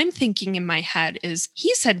 But what I'm thinking in my head is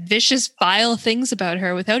he said vicious, vile things about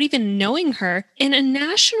her without even knowing her in a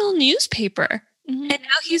national newspaper. Mm-hmm. And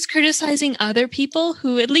now he's criticizing other people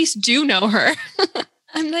who at least do know her.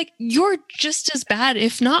 I'm like, you're just as bad,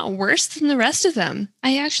 if not worse, than the rest of them.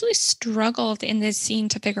 I actually struggled in this scene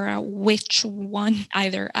to figure out which one,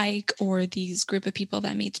 either Ike or these group of people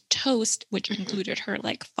that made toast, which included her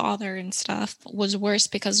like father and stuff, was worse,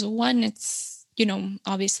 because one, it's, you know,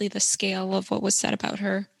 obviously the scale of what was said about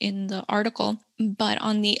her in the article. But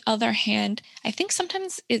on the other hand, I think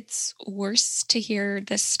sometimes it's worse to hear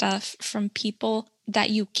this stuff from people that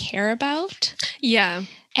you care about. Yeah.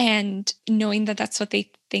 And knowing that that's what they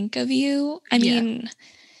think of you. I mean,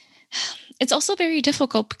 it's also very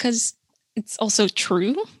difficult because it's also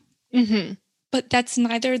true. Mm-hmm. But that's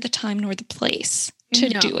neither the time nor the place to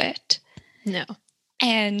do it. No.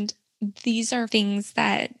 And these are things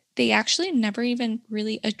that they actually never even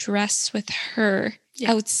really address with her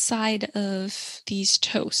outside of these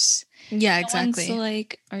toasts. Yeah, exactly. So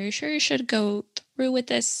like, are you sure you should go through with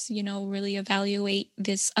this? You know, really evaluate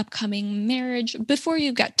this upcoming marriage before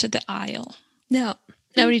you get to the aisle. No,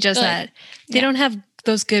 nobody does that. They don't have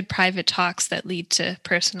those good private talks that lead to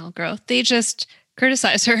personal growth. They just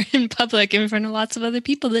criticize her in public in front of lots of other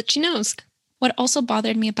people that she knows. What also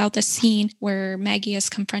bothered me about the scene where Maggie is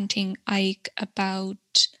confronting Ike about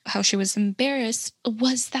how she was embarrassed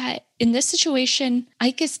was that in this situation,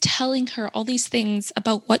 Ike is telling her all these things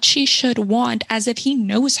about what she should want as if he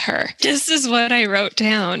knows her. This is what I wrote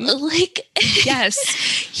down. Like, yes.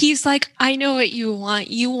 He's like, I know what you want.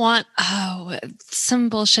 You want, some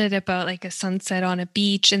bullshit about like a sunset on a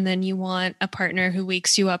beach. And then you want a partner who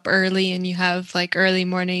wakes you up early and you have like early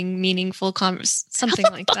morning meaningful something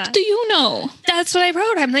like that. How the fuck do you know? That's what I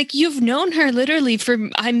wrote. I'm like, you've known her literally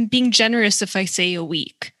I'm being generous if I say a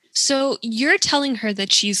week. So you're telling her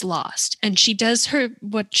that she's lost and she does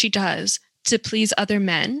what she does to please other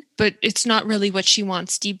men, but it's not really what she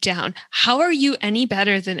wants deep down. How are you any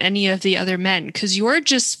better than any of the other men? Because you're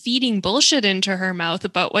just feeding bullshit into her mouth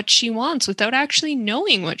about what she wants without actually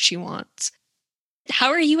knowing what she wants. How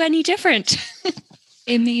are you any different?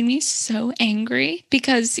 It made me so angry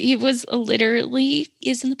because he was literally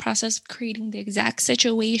is in the process of creating the exact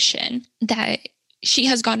situation that she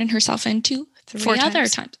has gotten herself into four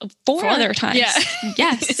other times. Yeah.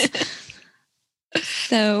 Yes.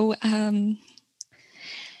 So,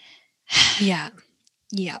 yeah.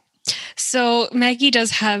 So Maggie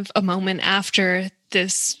does have a moment after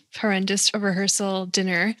this horrendous rehearsal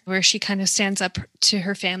dinner where she kind of stands up to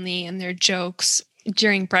her family and their jokes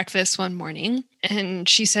during breakfast one morning. And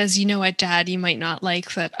she says, you know what, Dad, you might not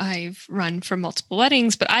like that I've run for multiple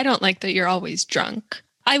weddings, but I don't like that you're always drunk.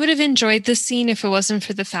 I would have enjoyed this scene if it wasn't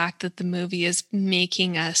for the fact that the movie is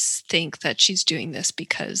making us think that she's doing this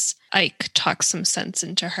because Ike talked some sense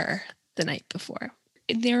into her the night before.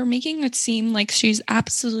 They're making it seem like she's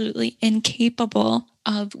absolutely incapable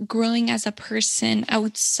of growing as a person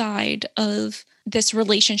outside of this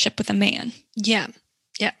relationship with a man. Yeah.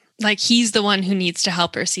 Like he's the one who needs to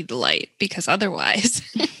help her see the light because otherwise...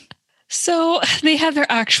 So they have their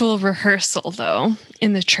actual rehearsal, though,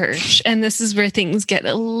 in the church. And this is where things get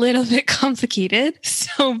a little bit complicated.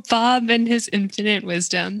 So Bob, in his infinite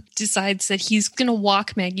wisdom, decides that he's going to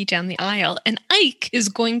walk Maggie down the aisle. And Ike is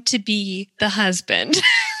going to be the husband.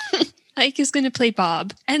 Ike is going to play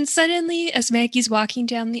Bob. And suddenly, as Maggie's walking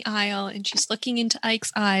down the aisle and she's looking into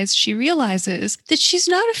Ike's eyes, she realizes that she's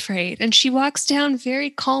not afraid. And she walks down very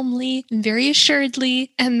calmly and very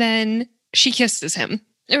assuredly. And then she kisses him.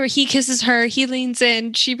 Or he kisses her, he leans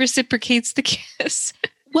in, she reciprocates the kiss.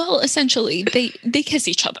 Well, essentially, they kiss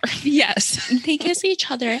each other. Yes. They kiss each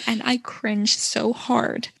other, and I cringed so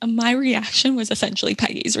hard. My reaction was essentially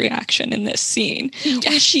Peggy's reaction in this scene.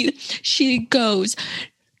 Where she goes,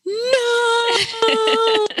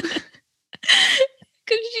 no!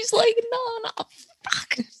 Because she's like, no,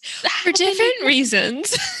 fuck. For different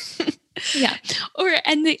reasons. Yeah.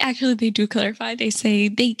 And they do clarify. They say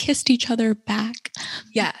they kissed each other back.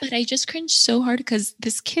 Yeah. But I just cringed so hard because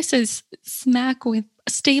this kiss is smack with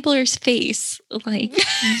Stabler's face, like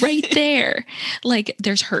right there. Like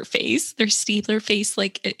there's her face, there's Stabler's face,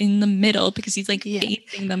 like in the middle because he's like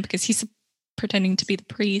facing them because he's pretending to be the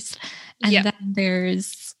priest. And then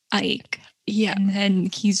there's Ike. Yeah. And then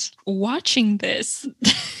he's watching this.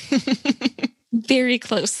 Very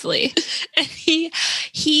closely. And he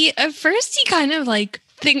at first he kind of like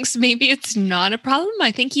thinks maybe it's not a problem.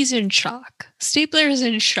 I think he's in shock. Stabler is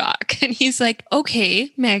in shock. And he's like,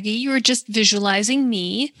 okay, Maggie, you were just visualizing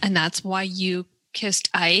me. And that's why you kissed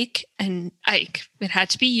Ike. And Ike, it had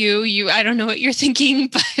to be you. I don't know what you're thinking,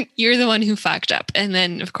 but you're the one who fucked up. And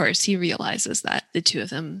then, of course, he realizes that the two of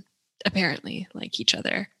them apparently like each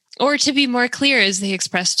other. Or to be more clear, as they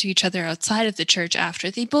express to each other outside of the church after,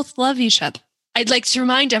 they both love each other. I'd like to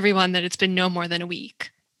remind everyone that it's been no more than a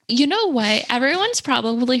week. You know what? Everyone's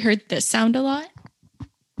probably heard this sound a lot.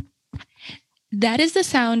 That is the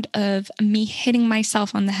sound of me hitting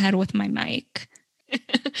myself on the head with my mic.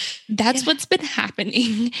 That's what's been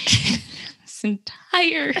happening this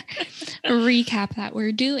entire recap that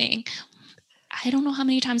we're doing. I don't know how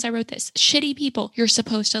many times I wrote this. Shitty people you're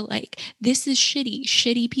supposed to like. This is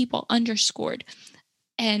shitty people _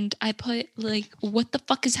 And I put like, what the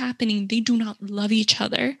fuck is happening? They do not love each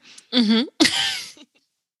other. Mm-hmm.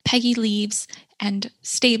 Peggy leaves and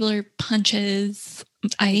Stabler punches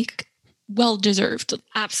Ike. Well deserved.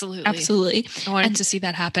 Absolutely. I wanted to see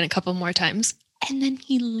that happen a couple more times. And then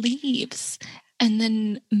he leaves. And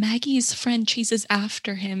then Maggie's friend chases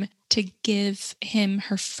after him to give him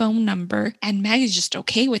her phone number. And Maggie's just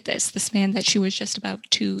okay with this. This man that she was just about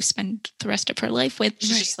to spend the rest of her life with.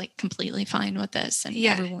 She's just like completely fine with this. And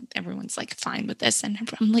everyone's like fine with this. And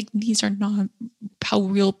I'm like, these are not how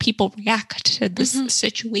real people react to this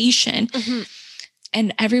situation. Mm-hmm.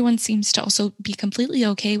 And everyone seems to also be completely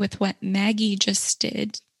okay with what Maggie just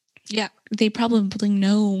did. Yeah. They probably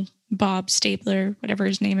know Bob Stabler, whatever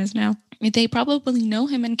his name is now. They probably know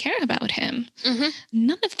him and care about him. Mm-hmm.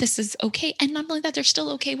 None of this is okay. And not only that, they're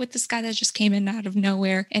still okay with this guy that just came in out of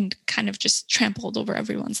nowhere and kind of just trampled over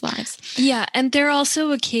everyone's lives. Yeah. And they're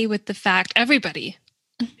also okay with the fact, everybody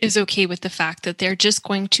is okay with the fact that they're just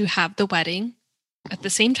going to have the wedding at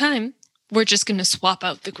the same time. We're just going to swap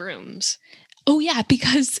out the grooms. Oh, yeah,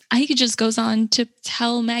 because Ike just goes on to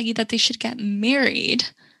tell Maggie that they should get married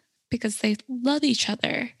because they love each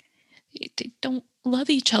other. They don't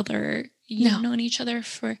love each other. You've known each other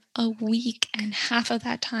for a week, and half of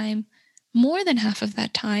that time, more than half of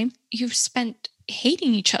that time, you've spent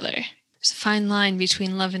hating each other. There's a fine line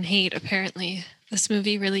between love and hate, apparently. This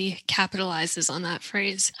movie really capitalizes on that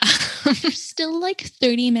phrase. There's still like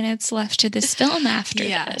 30 minutes left to this film after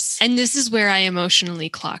this. And this is where I emotionally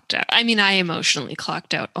clocked out. I mean, I emotionally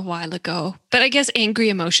clocked out a while ago. But I guess angry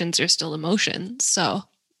emotions are still emotions. So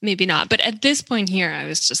maybe not. But at this point here, I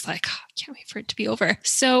was just like, oh, I can't wait for it to be over.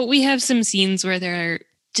 So we have some scenes where they're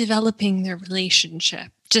developing their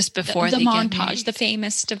relationship just before the they montage, get married. The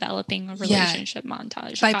famous developing a relationship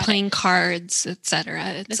montage. By playing cards, etc.,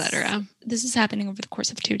 etc. This is happening over the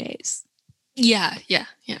course of 2 days. Yeah,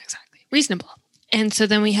 exactly. Reasonable. And so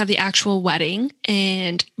then we have the actual wedding,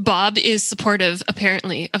 and Bob is supportive,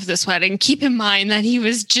 apparently, of this wedding. Keep in mind that he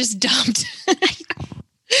was just dumped.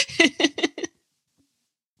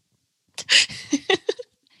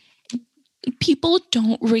 People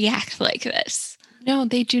don't react like this. No,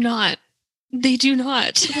 they do not. They do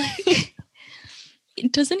not.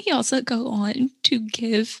 Doesn't he also go on to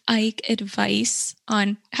give Ike advice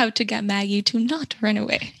on how to get Maggie to not run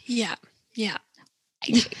away? Yeah.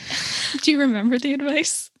 Do you remember the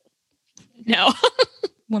advice? No.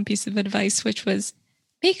 One piece of advice, which was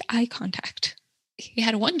make eye contact. He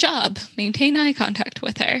had one job, maintain eye contact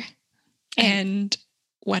with her. And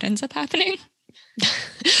what ends up happening?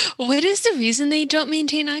 What is the reason they don't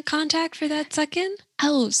maintain eye contact for that second?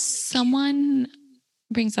 Oh, someone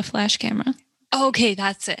brings a flash camera. Okay,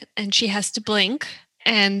 that's it. And she has to blink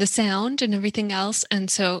and the sound and everything else.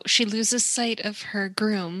 And so she loses sight of her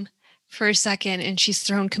groom for a second and she's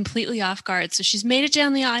thrown completely off guard. So she's made it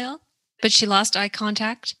down the aisle, but she lost eye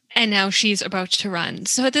contact and now she's about to run.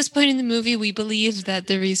 So at this point in the movie, we believe that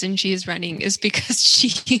the reason she is running is because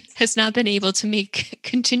she has not been able to make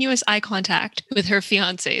continuous eye contact with her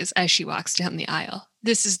fiancés as she walks down the aisle.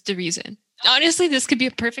 This is the reason. Honestly, this could be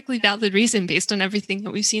a perfectly valid reason based on everything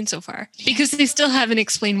that we've seen so far, because they still haven't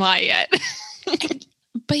explained why yet.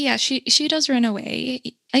 But yeah, she does run away.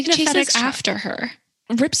 Ike chases after her,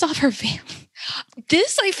 rips off her veil.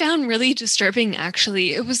 This I found really disturbing,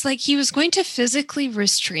 actually. It was like he was going to physically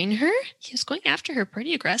restrain her. He was going after her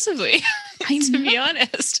pretty aggressively, to be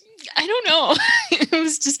honest. I don't know. It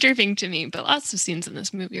was disturbing to me, but lots of scenes in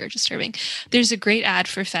this movie are disturbing. There's a great ad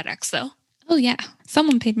for FedEx, though. Oh, yeah.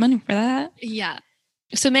 Someone paid money for that. Yeah.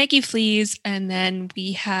 So Maggie flees, and then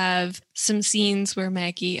we have some scenes where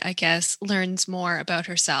Maggie, I guess, learns more about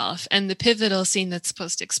herself. And the pivotal scene that's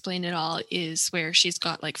supposed to explain it all is where she's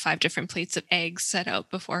got like 5 different plates of eggs set out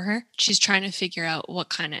before her. She's trying to figure out what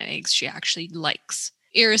kind of eggs she actually likes,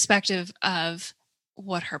 irrespective of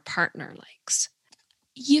what her partner likes.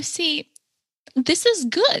 You see, this is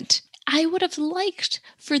good. I would have liked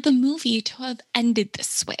for the movie to have ended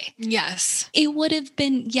this way. Yes. It would have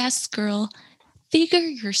been, yes, girl, figure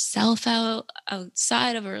yourself out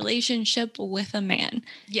outside of a relationship with a man.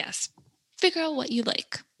 Yes. Figure out what you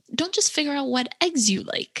like. Don't just figure out what eggs you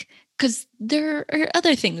like, because there are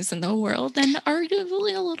other things in the world and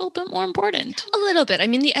arguably a little bit more important. A little bit. I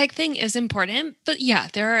mean, the egg thing is important, but yeah,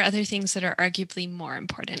 there are other things that are arguably more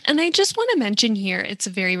important. And I just want to mention here, it's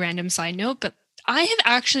a very random side note, but I have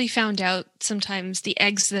actually found out sometimes the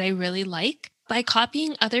eggs that I really like by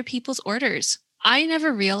copying other people's orders. I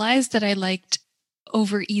never realized that I liked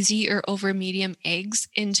over easy or over medium eggs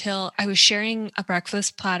until I was sharing a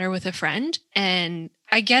breakfast platter with a friend. And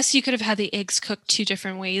I guess you could have had the eggs cooked 2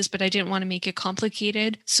 different ways, but I didn't want to make it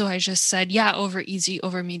complicated. So I just said, yeah, over easy,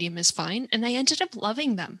 over medium is fine. And I ended up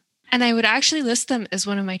loving them. And I would actually list them as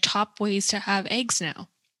one of my top ways to have eggs now.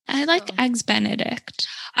 I like Eggs Benedict.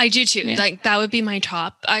 I do too. Yeah. Like that would be my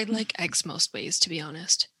top. I like eggs most ways, to be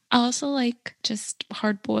honest. I also like just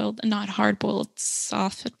not hard-boiled,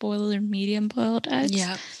 soft-boiled or medium-boiled eggs.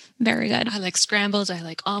 Yeah. Very good. I like scrambled. I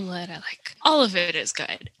like omelet. I like all of it is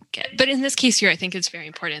good. But in this case here, I think it's very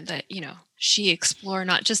important that, she explore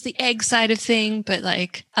not just the egg side of thing, but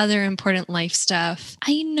like other important life stuff.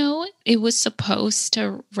 I know it was supposed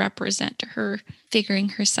to represent her figuring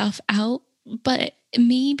herself out, but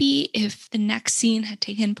maybe if the next scene had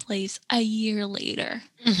taken place a year later,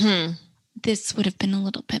 this would have been a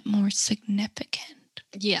little bit more significant.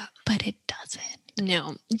 Yeah. But it doesn't.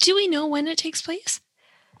 No. Do we know when it takes place?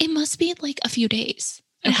 It must be like a few days.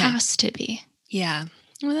 It has to be. Yeah.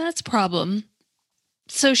 Well, that's a problem.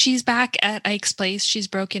 So she's back at Ike's place. She's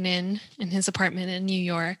broken in his apartment in New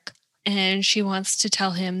York. And she wants to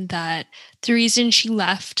tell him that the reason she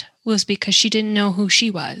left was because she didn't know who she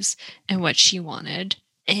was and what she wanted.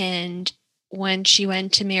 And when she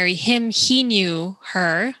went to marry him, he knew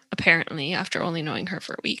her, apparently, after only knowing her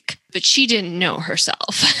for a week. But she didn't know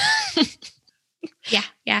herself. Yeah.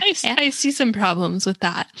 I see some problems with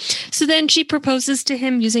that. So then she proposes to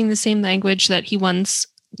him using the same language that he once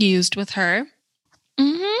used with her.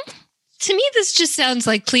 To me, this just sounds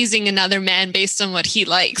like pleasing another man based on what he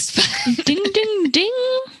likes. Ding, ding, ding.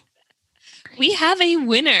 We have a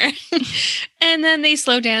winner. And then they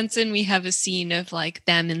slow dance and we have a scene of like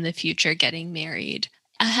them in the future getting married.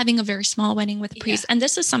 Having a very small wedding with a priest. And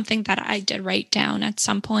this is something that I did write down at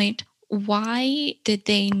some point. Why did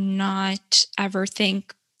they not ever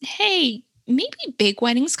think, hey, maybe big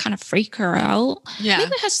weddings kind of freak her out? Yeah.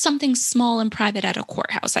 Maybe it has something small and private at a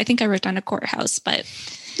courthouse. I think I wrote down a courthouse, but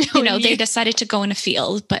they decided to go in a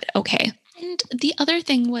field, but okay. And the other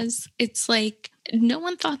thing was, it's like, no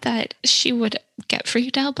one thought that she would get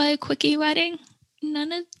freaked out by a quickie wedding.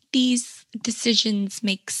 None of these decisions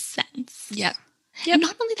make sense. Yeah. Yep.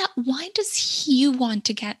 Not only that, why does he want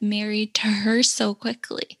to get married to her so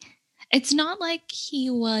quickly? It's not like he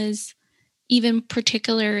was even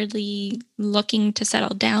particularly looking to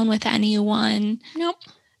settle down with anyone. Nope.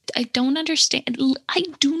 I don't understand. I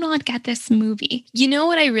do not get this movie. You know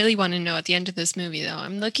what I really want to know at the end of this movie, though?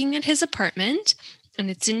 I'm looking at his apartment, and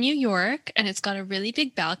it's in New York, and it's got a really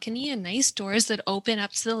big balcony and nice doors that open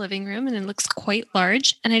up to the living room, and it looks quite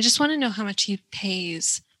large. And I just want to know how much he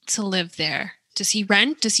pays to live there. Does he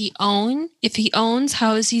rent? Does he own? If he owns,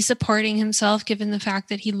 how is he supporting himself given the fact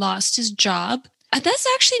that he lost his job? That's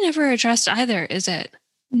actually never addressed either, is it?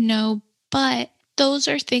 No, but those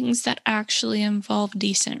are things that actually involve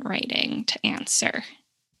decent writing to answer.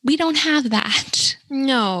 We don't have that.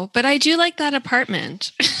 No, but I do like that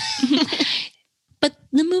apartment. But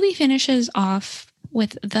the movie finishes off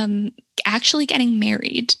with them actually getting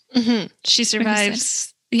married. Mm-hmm. She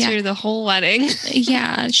survives through the whole wedding.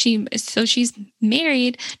 Yeah, she's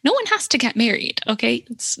married. No one has to get married, okay?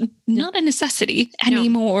 It's not a necessity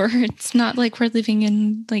anymore. No. It's not like we're living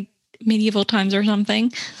in like medieval times or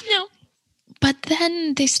something. No. But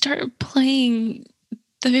then they start playing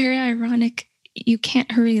the very ironic "You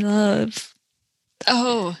Can't Hurry Love."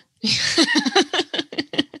 Oh.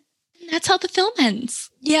 That's how the film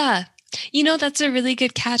ends. Yeah. You know, that's a really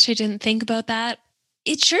good catch. I didn't think about that.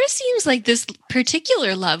 It sure seems like this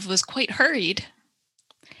particular love was quite hurried.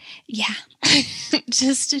 Yeah.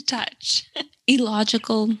 Just a touch.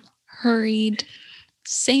 Illogical, hurried,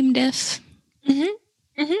 same diff.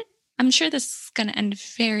 Mm-hmm. Mm-hmm. I'm sure this is going to end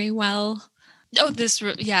very well. Oh, this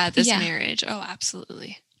marriage. Oh,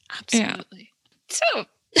 absolutely. Absolutely. Yeah. So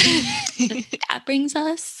that brings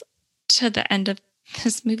us to the end of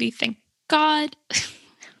this movie. Thank God.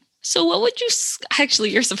 So what would you...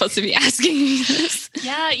 Actually, you're supposed to be asking me this.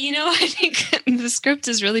 Yeah, I think the script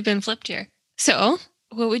has really been flipped here. So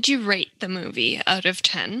what would you rate the movie out of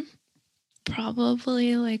 10?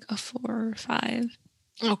 Probably like a 4 or 5.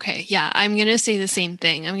 Okay, yeah, I'm going to say the same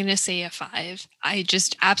thing. I'm going to say a 5. I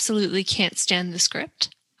just absolutely can't stand the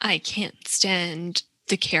script. I can't stand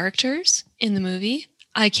the characters in the movie.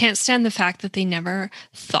 I can't stand the fact that they never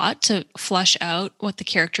thought to flush out what the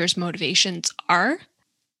characters' motivations are.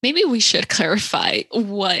 Maybe we should clarify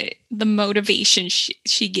what the motivation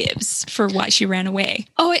she gives for why she ran away.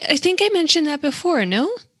 Oh, I think I mentioned that before,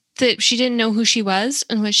 no? That she didn't know who she was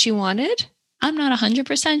and what she wanted? I'm not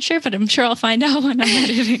 100% sure, but I'm sure I'll find out when I'm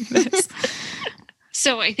editing this.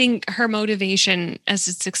 So I think her motivation,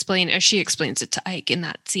 as she explains it to Ike in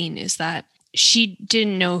that scene, is that she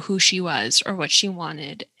didn't know who she was or what she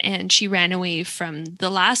wanted. And she ran away from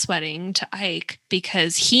the last wedding to Ike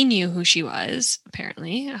because he knew who she was,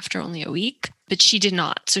 apparently, after only a week. But she did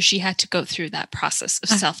not. So she had to go through that process of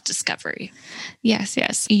self-discovery. Yes.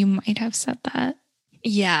 You might have said that.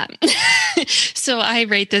 Yeah. So I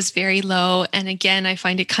rate this very low. And again, I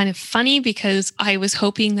find it kind of funny because I was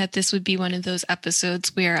hoping that this would be one of those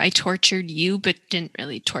episodes where I tortured you, but didn't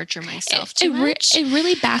really torture myself too much. It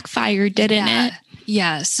really backfired, didn't it?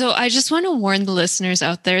 Yeah. So I just want to warn the listeners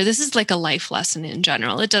out there. This is like a life lesson in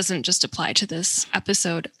general. It doesn't just apply to this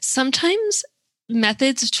episode. Sometimes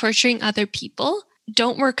methods of torturing other people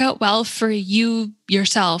don't work out well for you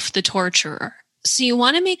yourself, the torturer. So you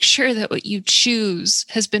want to make sure that what you choose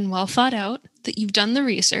has been well thought out, that you've done the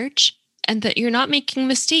research, and that you're not making a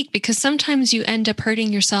mistake, because sometimes you end up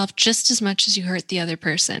hurting yourself just as much as you hurt the other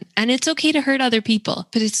person. And it's okay to hurt other people,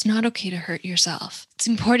 but it's not okay to hurt yourself. It's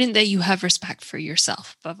important that you have respect for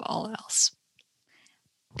yourself above all else.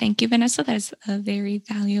 Thank you, Vanessa. That is a very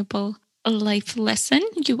valuable life lesson.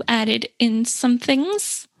 You added in some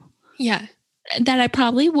things. Yeah. That I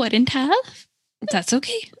probably wouldn't have. That's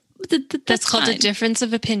okay. That's called a difference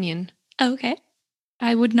of opinion. Okay.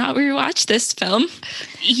 I would not rewatch this film.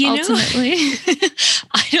 Ultimately.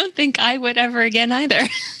 I don't think I would ever again either.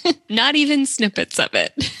 Not even snippets of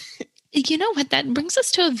it. You know what? That brings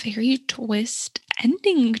us to a very twist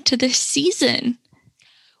ending to this season.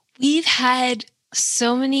 We've had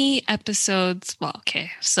So many episodes. Well,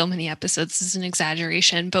 okay, so many episodes is an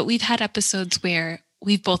exaggeration, but we've had episodes where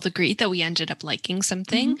we've both agreed that we ended up liking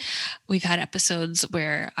something. We've had episodes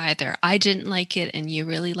where either I didn't like it and you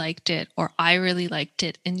really liked it, or I really liked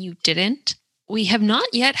it and you didn't. We have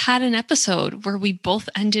not yet had an episode where we both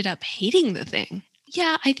ended up hating the thing.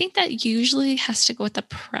 Yeah, I think that usually has to go with the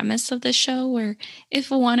premise of the show, where if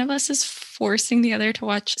one of us is forcing the other to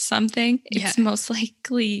watch something, it's most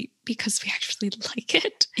likely because we actually like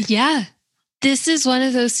it. Yeah. This is one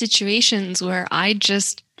of those situations where I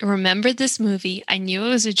just remembered this movie. I knew it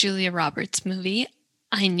was a Julia Roberts movie.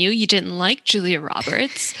 I knew you didn't like Julia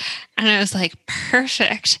Roberts. And I was like,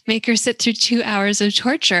 perfect. Make her sit through 2 hours of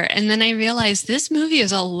torture. And then I realized this movie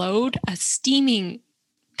is a steaming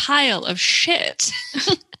pile of shit.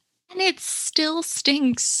 And it still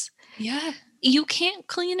stinks. Yeah. You can't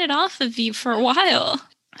clean it off of you for a while.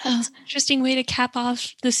 That's an interesting way to cap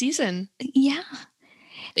off the season. Yeah.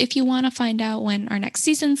 If you want to find out when our next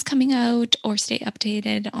season's coming out or stay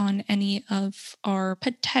updated on any of our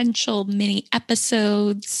potential mini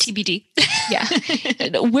episodes, TBD. Yeah.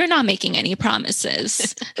 We're not making any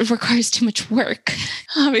promises. It requires too much work.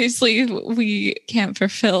 Obviously, we can't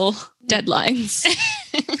fulfill deadlines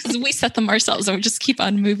because we set them ourselves and we just keep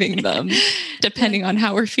on moving them depending on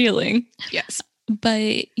how we're feeling. Yes.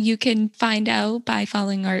 But you can find out by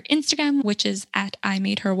following our Instagram, which is at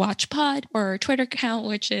IMadeHerWatchPod, or our Twitter account,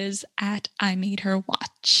 which is at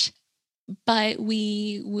IMadeHerWatch. But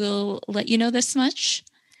we will let you know this much.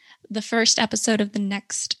 The first episode of the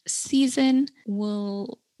next season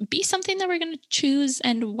will be something that we're going to choose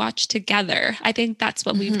and watch together. I think that's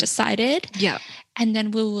what we've decided. Yeah. And then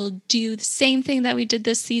we will do the same thing that we did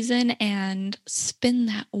this season and spin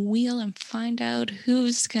that wheel and find out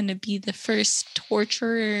who's going to be the first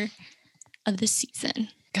torturer of the season.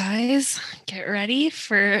 Guys, get ready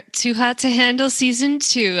for Too Hot to Handle Season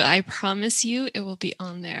 2. I promise you it will be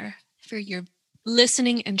on there for your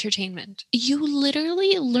listening entertainment. You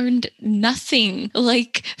literally learned nothing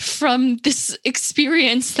from this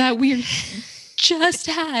experience that we just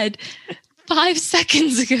had 5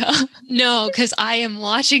 seconds ago. No, because I am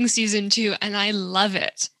watching Season 2 and I love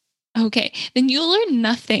it. Okay, then you'll learn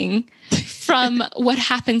nothing from what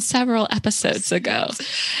happened several episodes ago.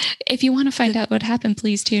 If you want to find out what happened,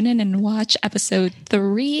 please tune in and watch episode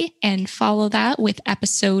 3 and follow that with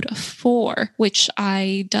episode 4, which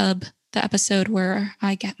I dub the episode where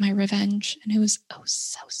I get my revenge. And it was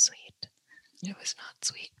so sweet. It was not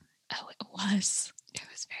sweet. Oh, it was. It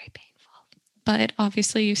was very painful. But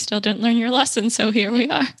obviously you still didn't learn your lesson, so here we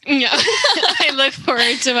are. Yeah. I look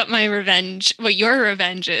forward to what your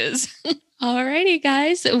revenge is. Alrighty,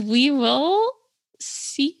 guys. We will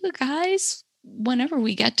see you guys whenever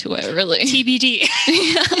we get to it, really. TBD.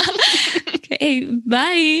 Okay,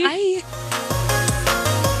 bye. Bye.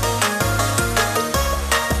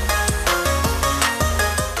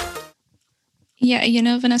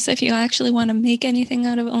 Yeah, Vanessa, if you actually want to make anything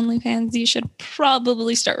out of OnlyFans, you should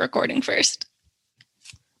probably start recording first.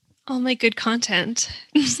 All my good content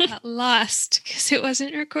just got lost because it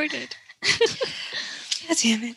wasn't recorded. God damn it.